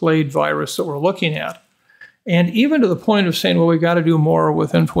of the clade virus that we're looking at. And even to the point of saying, well, we've got to do more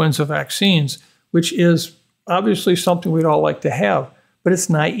with influenza vaccines, which is obviously something we'd all like to have. But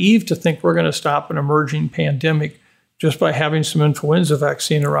it's naive to think we're going to stop an emerging pandemic just by having some influenza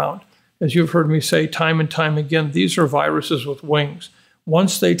vaccine around. As you've heard me say time and time again, these are viruses with wings.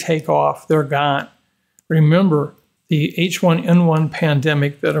 Once they take off, they're gone. Remember the H1N1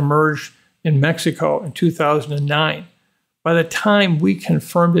 pandemic that emerged in Mexico in 2009. By the time we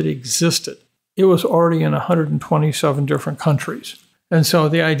confirmed it existed, it was already in 127 different countries. And so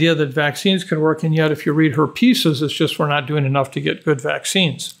the idea that vaccines could work, and yet if you read her pieces, it's just we're not doing enough to get good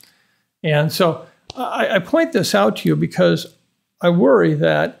vaccines. And so I point this out to you because I worry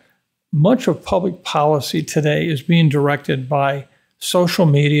that much of public policy today is being directed by social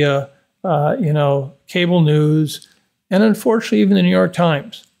media, cable news, and unfortunately even the New York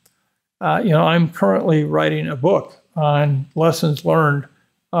Times. I'm currently writing a book on lessons learned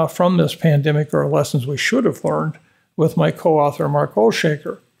from this pandemic, or lessons we should have learned, with my co-author, Mark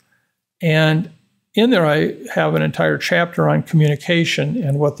Olshaker. And in there, I have an entire chapter on communication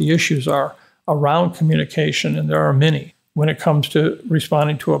and what the issues are around communication, and there are many when it comes to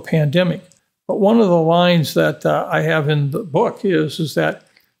responding to a pandemic. But one of the lines that I have in the book is that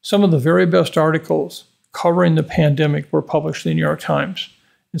some of the very best articles covering the pandemic were published in the New York Times,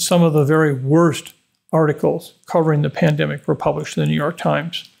 and some of the very worst articles covering the pandemic were published in the New York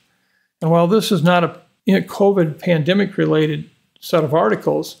Times. And while this is not a COVID pandemic-related set of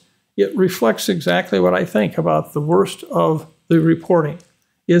articles, it reflects exactly what I think about the worst of the reporting.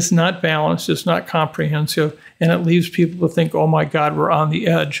 It's not balanced, it's not comprehensive, and it leaves people to think, oh my God, we're on the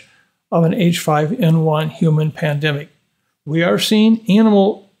edge of an H5N1 human pandemic. We are seeing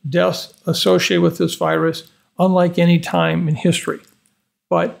animal deaths associated with this virus unlike any time in history.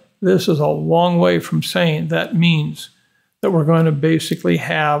 But this is a long way from saying that means that we're going to basically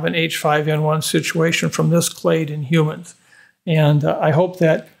have an H5N1 situation from this clade in humans. And I hope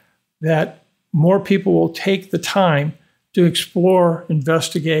that more people will take the time to explore,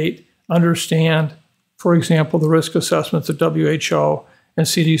 investigate, understand, for example, the risk assessments that WHO and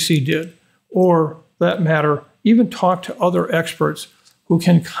CDC did, or for that matter, even talk to other experts who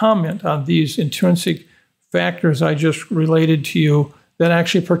can comment on these intrinsic factors I just related to you that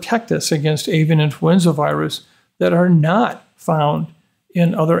actually protect us against avian influenza virus that are not found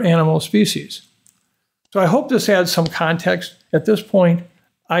in other animal species. So I hope this adds some context. At this point,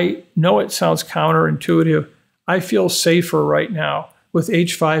 I know it sounds counterintuitive. I feel safer right now with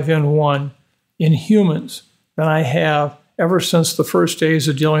H5N1 in humans than I have ever since the first days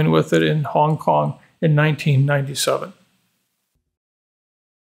of dealing with it in Hong Kong in 1997.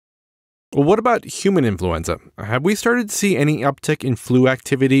 Well, what about human influenza? Have we started to see any uptick in flu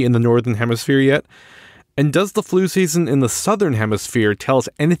activity in the Northern Hemisphere yet? And does the flu season in the Southern Hemisphere tell us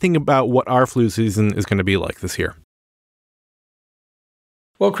anything about what our flu season is going to be like this year?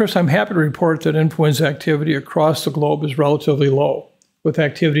 Well, Chris, I'm happy to report that influenza activity across the globe is relatively low, with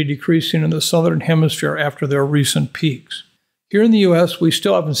activity decreasing in the southern hemisphere after their recent peaks. Here in the U.S., we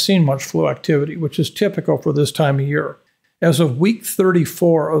still haven't seen much flu activity, which is typical for this time of year. As of week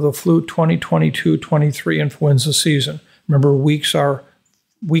 34 of the flu 2022-23 influenza season, remember week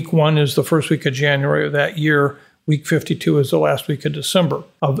 1 is the first week of January of that year, week 52 is the last week of December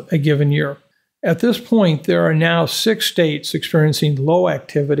of a given year. At this point, there are now 6 states experiencing low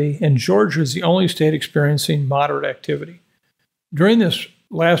activity, and Georgia is the only state experiencing moderate activity. During this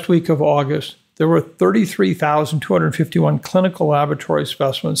last week of August, there were 33,251 clinical laboratory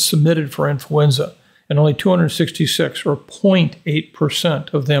specimens submitted for influenza, and only 266, or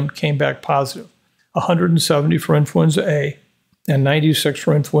 0.8% of them came back positive, 170 for influenza A and 96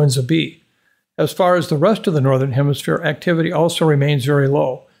 for influenza B. As far as the rest of the Northern Hemisphere, activity also remains very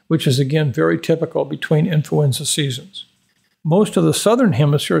low, which is again very typical between influenza seasons. Most of the Southern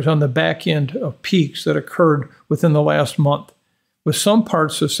Hemisphere is on the back end of peaks that occurred within the last month, with some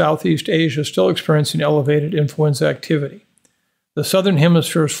parts of Southeast Asia still experiencing elevated influenza activity. The Southern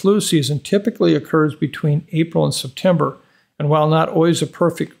Hemisphere's flu season typically occurs between April and September, and while not always a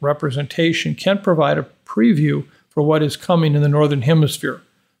perfect representation, can provide a preview for what is coming in the Northern Hemisphere.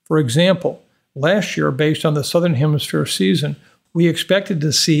 For example, last year, based on the Southern Hemisphere season, we expected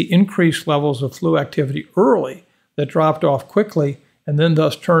to see increased levels of flu activity early that dropped off quickly and then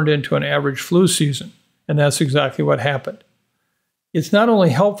thus turned into an average flu season, and that's exactly what happened. It's not only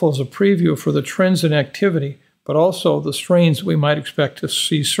helpful as a preview for the trends in activity, but also the strains that we might expect to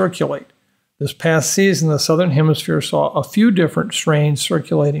see circulate. This past season, the Southern Hemisphere saw a few different strains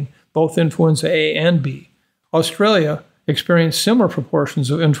circulating, both influenza A and B. Australia experienced similar proportions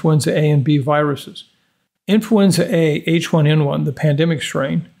of influenza A and B viruses. Influenza A H1N1, the pandemic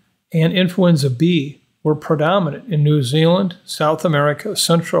strain, and influenza B were predominant in New Zealand, South America,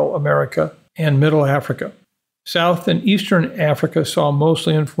 Central America, and Middle Africa. South and Eastern Africa saw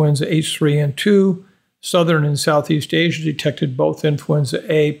mostly influenza H3N2. Southern and Southeast Asia detected both influenza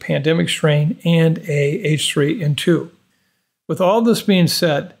A pandemic strain and A H3N2. With all this being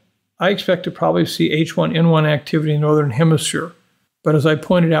said, I expect to probably see H1N1 activity in the Northern Hemisphere, but as I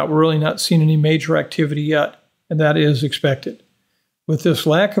pointed out, we're really not seeing any major activity yet, and that is expected. With this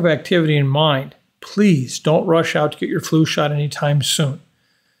lack of activity in mind, please don't rush out to get your flu shot anytime soon.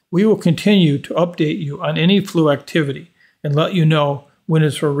 We will continue to update you on any flu activity and let you know when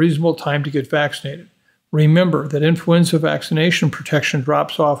it's a reasonable time to get vaccinated. Remember that influenza vaccination protection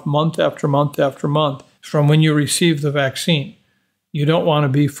drops off month after month after month from when you receive the vaccine. You don't want to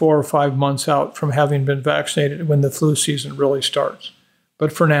be 4 or 5 months out from having been vaccinated when the flu season really starts.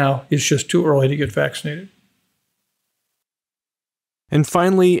 But for now, it's just too early to get vaccinated. And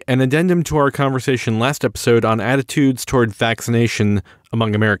finally, an addendum to our conversation last episode on attitudes toward vaccination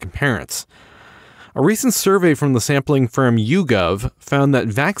among American parents. A recent survey from the sampling firm YouGov found that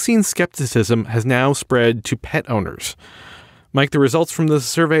vaccine skepticism has now spread to pet owners. Mike, the results from this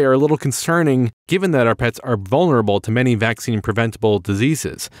survey are a little concerning, given that our pets are vulnerable to many vaccine-preventable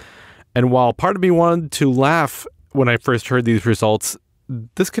diseases. And while part of me wanted to laugh when I first heard these results,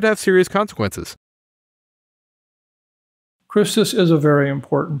 this could have serious consequences. Chris, this is a very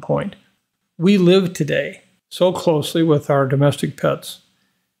important point. We live today so closely with our domestic pets,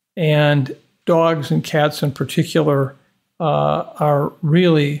 and dogs and cats in particular are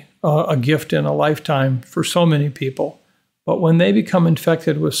really a gift in a lifetime for so many people. But when they become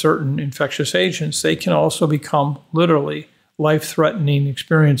infected with certain infectious agents, they can also become literally life-threatening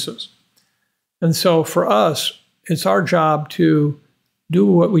experiences. And so for us, it's our job to do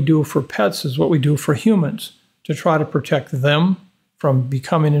what we do for pets is what we do for humans, to try to protect them from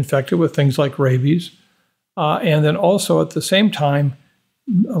becoming infected with things like rabies, and then also at the same time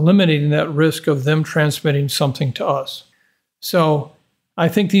eliminating that risk of them transmitting something to us. So I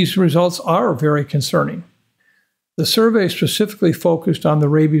think these results are very concerning. The survey specifically focused on the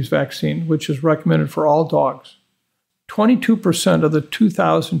rabies vaccine, which is recommended for all dogs. 22% of the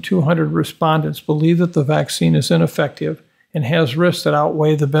 2,200 respondents believe that the vaccine is ineffective and has risks that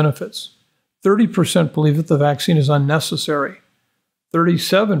outweigh the benefits. 30% believe that the vaccine is unnecessary.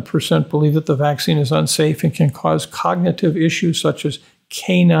 37% believe that the vaccine is unsafe and can cause cognitive issues such as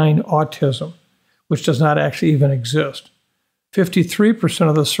canine autism, which does not actually even exist. 53%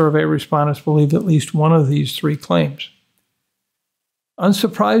 of the survey respondents believed at least one of these 3 claims.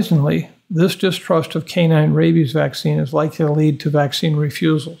 Unsurprisingly, this distrust of canine rabies vaccine is likely to lead to vaccine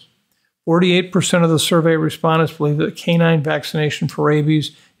refusals. 48% of the survey respondents believe that canine vaccination for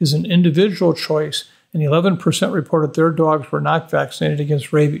rabies is an individual choice, and 11% reported their dogs were not vaccinated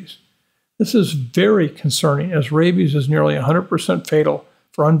against rabies. This is very concerning, as rabies is nearly 100% fatal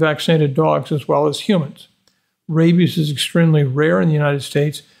for unvaccinated dogs as well as humans. Rabies is extremely rare in the United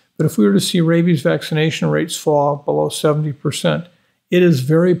States, but if we were to see rabies vaccination rates fall below 70%, it is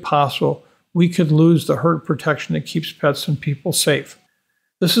very possible we could lose the herd protection that keeps pets and people safe.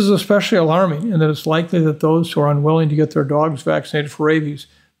 This is especially alarming in that it's likely that those who are unwilling to get their dogs vaccinated for rabies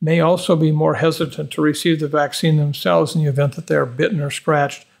may also be more hesitant to receive the vaccine themselves in the event that they are bitten or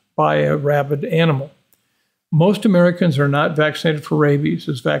scratched by a rabid animal. Most Americans are not vaccinated for rabies,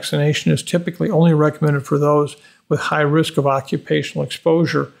 as vaccination is typically only recommended for those with high risk of occupational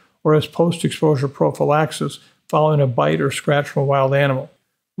exposure or as post-exposure prophylaxis following a bite or scratch from a wild animal.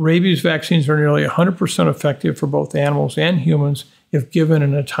 Rabies vaccines are nearly 100% effective for both animals and humans if given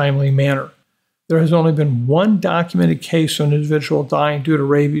in a timely manner. There has only been one documented case of an individual dying due to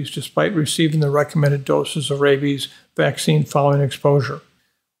rabies despite receiving the recommended doses of rabies vaccine following exposure.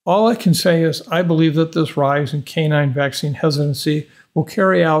 All I can say is I believe that this rise in canine vaccine hesitancy will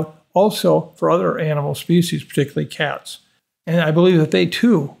carry out also for other animal species, particularly cats. And I believe that they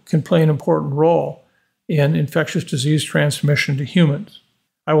too can play an important role in infectious disease transmission to humans.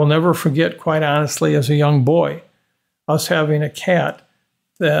 I will never forget, quite honestly, as a young boy, us having a cat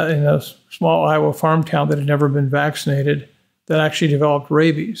that in a small Iowa farm town that had never been vaccinated that actually developed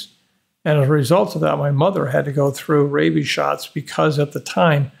rabies. And as a result of that, my mother had to go through rabies shots because at the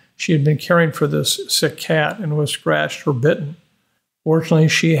time she had been caring for this sick cat and was scratched or bitten. Fortunately,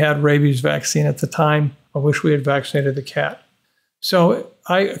 she had rabies vaccine at the time. I wish we had vaccinated the cat. So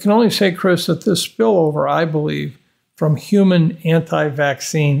I can only say, Chris, that this spillover, I believe, from human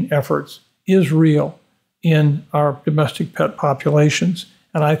anti-vaccine efforts is real in our domestic pet populations.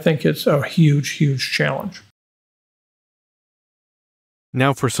 And I think it's a huge, huge challenge.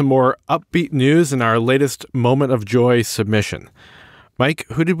 Now for some more upbeat news in our latest Moment of Joy submission. Mike,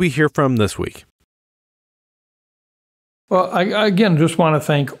 who did we hear from this week? Well, I again just want to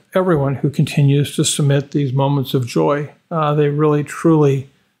thank everyone who continues to submit these moments of joy. They really, truly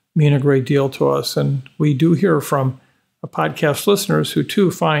mean a great deal to us. And we do hear from podcast listeners who too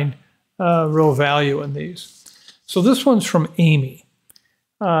find real value in these. So this one's from Amy.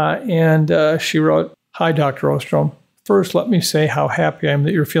 And she wrote, "Hi, Dr. Osterholm. First, let me say how happy I am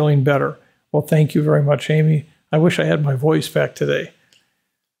that you're feeling better." Well, thank you very much, Amy. I wish I had my voice back today.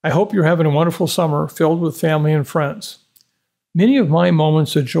 "I hope you're having a wonderful summer filled with family and friends. Many of my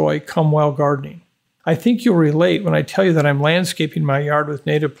moments of joy come while gardening. I think you'll relate when I tell you that I'm landscaping my yard with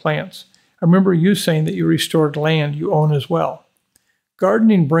native plants. I remember you saying that you restored land you own as well.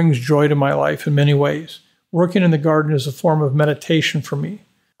 Gardening brings joy to my life in many ways. Working in the garden is a form of meditation for me.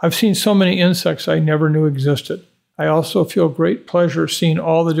 I've seen so many insects I never knew existed. I also feel great pleasure seeing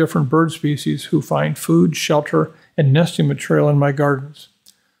all the different bird species who find food, shelter, and nesting material in my gardens.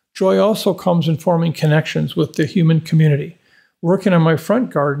 Joy also comes in forming connections with the human community. Working on my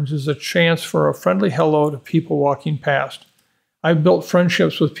front gardens is a chance for a friendly hello to people walking past. I've built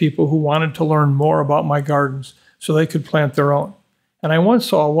friendships with people who wanted to learn more about my gardens so they could plant their own. And I once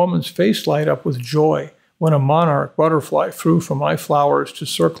saw a woman's face light up with joy when a monarch butterfly flew from my flowers to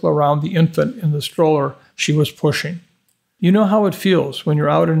circle around the infant in the stroller she was pushing. You know how it feels when you're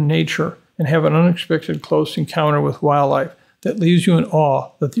out in nature and have an unexpected close encounter with wildlife that leaves you in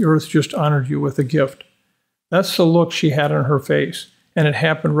awe that the earth just honored you with a gift. That's the look she had on her face, and it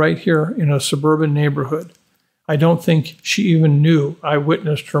happened right here in a suburban neighborhood. I don't think she even knew I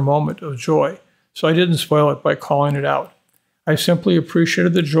witnessed her moment of joy, so I didn't spoil it by calling it out. I simply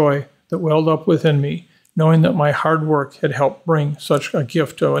appreciated the joy that welled up within me, knowing that my hard work had helped bring such a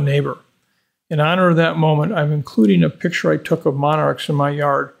gift to a neighbor. In honor of that moment, I'm including a picture I took of monarchs in my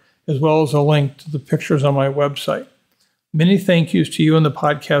yard, as well as a link to the pictures on my website. Many thank yous to you and the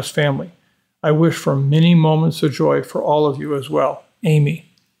podcast family. I wish for many moments of joy for all of you as well.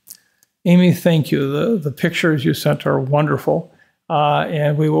 Amy. Amy, thank you. The pictures you sent are wonderful,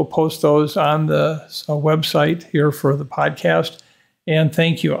 and we will post those on the website here for the podcast. And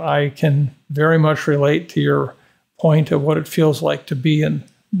thank you. I can very much relate to your point of what it feels like to be in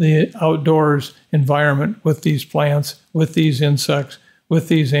the outdoors environment with these plants, with these insects, with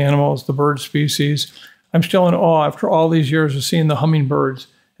these animals, the bird species. I'm still in awe after all these years of seeing the hummingbirds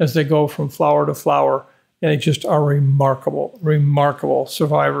as they go from flower to flower. They just are remarkable, remarkable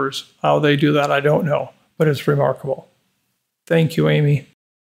survivors. How they do that, I don't know, but it's remarkable. Thank you, Amy.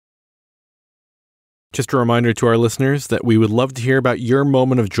 Just a reminder to our listeners that we would love to hear about your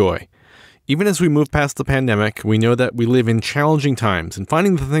moment of joy. Even as we move past the pandemic, we know that we live in challenging times, and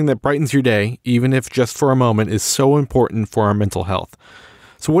finding the thing that brightens your day, even if just for a moment, is so important for our mental health.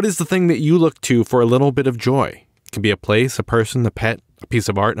 So what is the thing that you look to for a little bit of joy? It can be a place, a person, a pet, a piece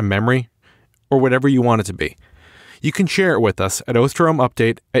of art, a memory, or whatever you want it to be. you can share it with us at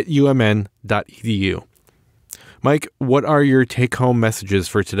osterholmupdate@umn.edu. Mike, what are your take-home messages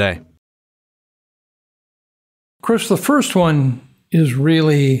for today? Chris, the first one is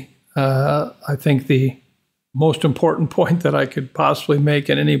really, I think, the most important point that I could possibly make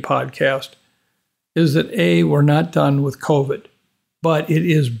in any podcast is that A, we're not done with COVID, but it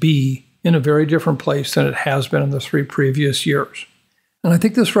is B, in a very different place than it has been in the 3 previous years. And I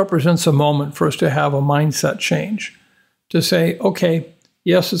think this represents a moment for us to have a mindset change, to say, okay,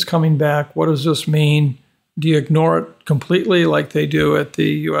 yes, it's coming back. What does this mean? Do you ignore it completely like they do at the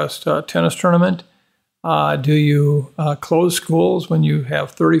U.S. tennis tournament? Do you close schools when you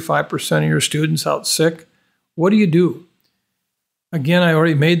have 35% of your students out sick? What do you do? Again, I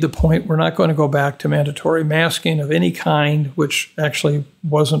already made the point, we're not going to go back to mandatory masking of any kind, which actually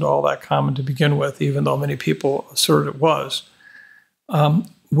wasn't all that common to begin with, even though many people assert it was.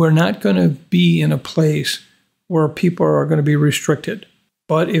 We're not going to be in a place where people are going to be restricted.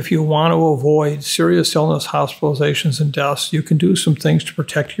 But if you want to avoid serious illness, hospitalizations, and deaths, you can do some things to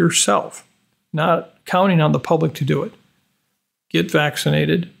protect yourself, not counting on the public to do it. Get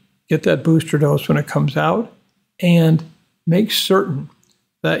vaccinated, get that booster dose when it comes out, and make certain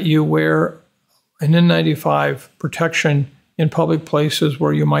that you wear an N95 protection in public places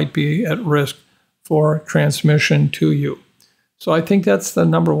where you might be at risk for transmission to you. So I think that's the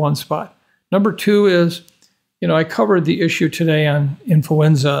number one spot. Number two is, I covered the issue today on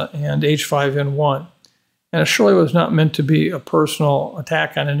influenza and H5N1, and it surely was not meant to be a personal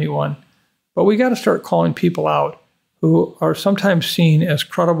attack on anyone, but we got to start calling people out who are sometimes seen as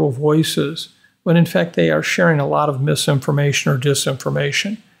credible voices when in fact they are sharing a lot of misinformation or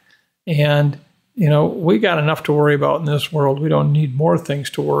disinformation. And, we got enough to worry about in this world. We don't need more things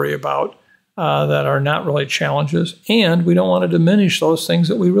to worry about that are not really challenges. And we don't want to diminish those things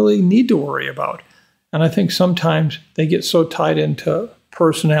that we really need to worry about. And I think sometimes they get so tied into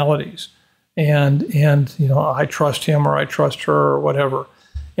personalities and I trust him or I trust her or whatever.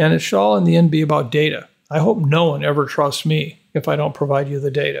 And it should all in the end be about data. I hope no one ever trusts me if I don't provide you the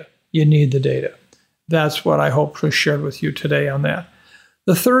data. You need the data. That's what I hope was shared with you today on that.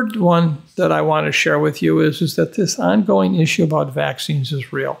 The third one that I want to share with you is that this ongoing issue about vaccines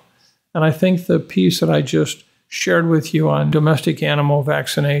is real. And I think the piece that I just shared with you on domestic animal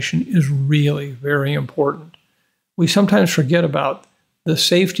vaccination is really very important. We sometimes forget about the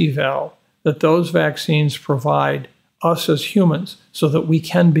safety valve that those vaccines provide us as humans so that we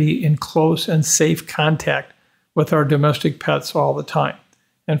can be in close and safe contact with our domestic pets all the time.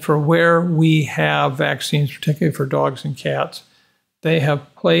 And for where we have vaccines, particularly for dogs and cats, they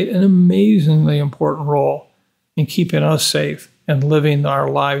have played an amazingly important role in keeping us safe and living our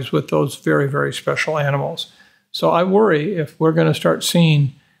lives with those very, very special animals. So I worry if we're going to start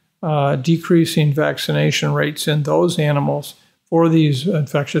seeing decreasing vaccination rates in those animals for these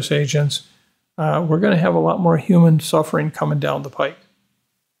infectious agents, we're going to have a lot more human suffering coming down the pike.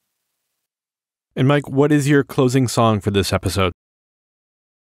 And Mike, what is your closing song for this episode?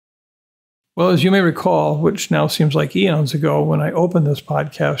 Well, as you may recall, which now seems like eons ago, when I opened this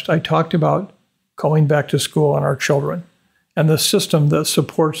podcast, I talked about going back to school and our children and the system that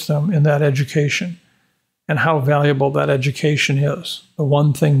supports them in that education and how valuable that education is. The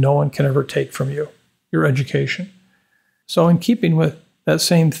one thing no one can ever take from you, your education. So in keeping with that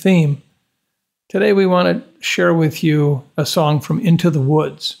same theme, today we want to share with you a song from Into the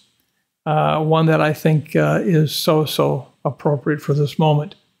Woods, one that I think is so appropriate for this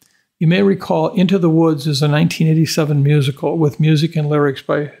moment. You may recall Into the Woods is a 1987 musical with music and lyrics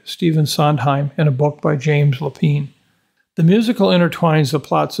by Stephen Sondheim and a book by James Lapine. The musical intertwines the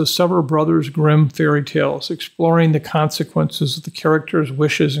plots of several Brothers Grimm fairy tales, exploring the consequences of the characters'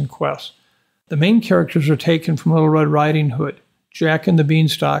 wishes and quests. The main characters are taken from Little Red Riding Hood, Jack and the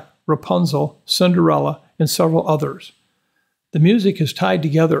Beanstalk, Rapunzel, Cinderella, and several others. The music is tied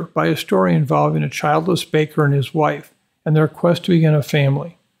together by a story involving a childless baker and his wife and their quest to begin a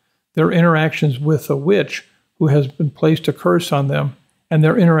family, their interactions with a witch who has been placed a curse on them, and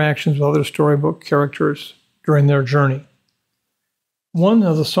their interactions with other storybook characters during their journey. One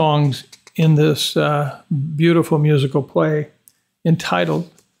of the songs in this beautiful musical play, entitled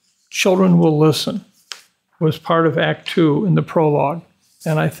Children Will Listen, was part of Act 2 in the prologue.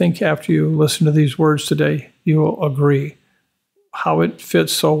 And I think after you listen to these words today, you will agree how it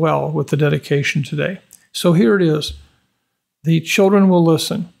fits so well with the dedication today. So here it is. The children will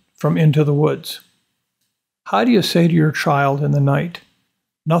listen from Into the Woods. How do you say to your child in the night,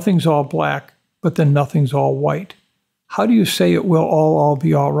 nothing's all black, but then nothing's all white? How do you say it will all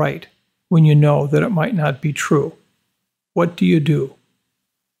be all right when you know that it might not be true? What do you do?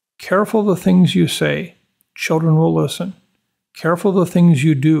 Careful the things you say. children will listen. Careful the things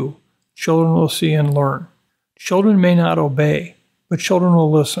you do, children will see and learn. Children may not obey, but children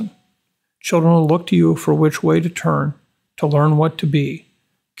will listen. Children will look to you for which way to turn, to learn what to be.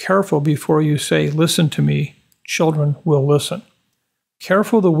 Careful before you say, listen to me, children will listen.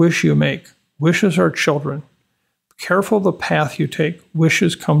 Careful the wish you make, wishes are children. Careful the path you take,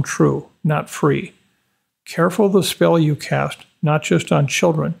 wishes come true, not free. Careful the spell you cast, not just on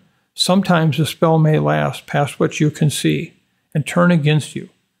children. Sometimes the spell may last past what you can see and turn against you.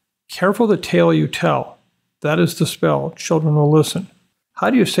 Careful the tale you tell, that is the spell, children will listen. How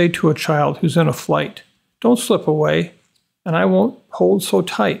do you say to a child who's in a flight, don't slip away, and I won't hold so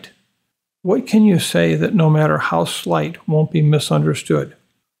tight? What can you say that no matter how slight won't be misunderstood?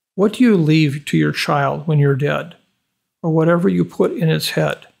 What do you leave to your child when you're dead? Or whatever you put in its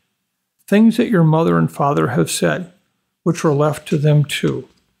head? Things that your mother and father have said, which were left to them too.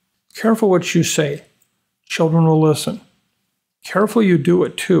 Careful what you say, children will listen. Careful you do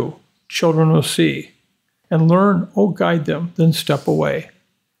it too, children will see. And learn, guide them, then step away.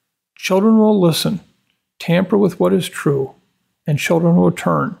 Children will listen, tamper with what is true, and children will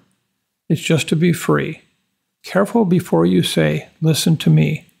turn. It's just to be free. Careful before you say, listen to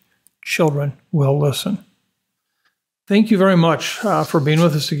me. Children will listen. Thank you very much for being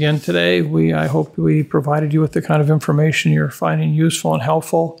with us again today. I hope we provided you with the kind of information you're finding useful and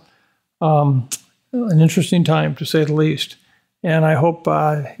helpful. An interesting time, to say the least. And I hope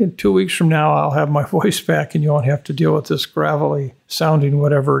in 2 weeks from now, I'll have my voice back and you won't have to deal with this gravelly sounding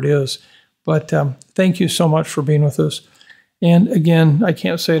whatever it is. But thank you so much for being with us. And again, I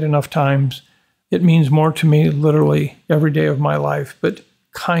can't say it enough times. It means more to me literally every day of my life. But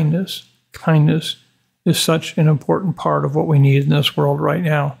kindness is such an important part of what we need in this world right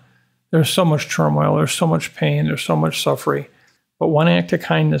now. There's so much turmoil, there's so much pain, there's so much suffering. But one act of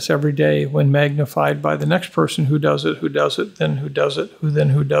kindness every day, when magnified by the next person who does it, then who does it,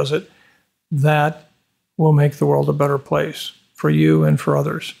 that will make the world a better place for you and for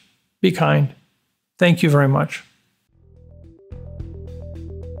others. Be kind. Thank you very much.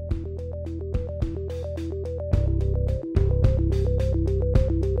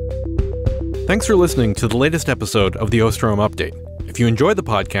 Thanks for listening to the latest episode of the Osterholm Update. If you enjoyed the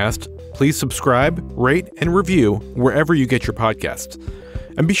podcast, please subscribe, rate, and review wherever you get your podcasts.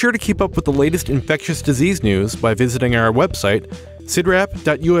 And be sure to keep up with the latest infectious disease news by visiting our website,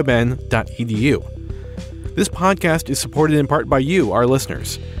 cidrap.umn.edu. This podcast is supported in part by you, our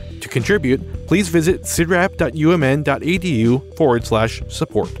listeners. To contribute, please visit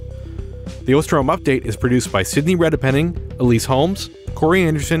cidrap.umn.edu/support. The Osterholm Update is produced by Sydney Redepenning, Elise Holmes, Corey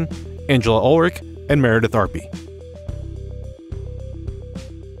Anderson, Angela Ulrich, and Meredith Arpey.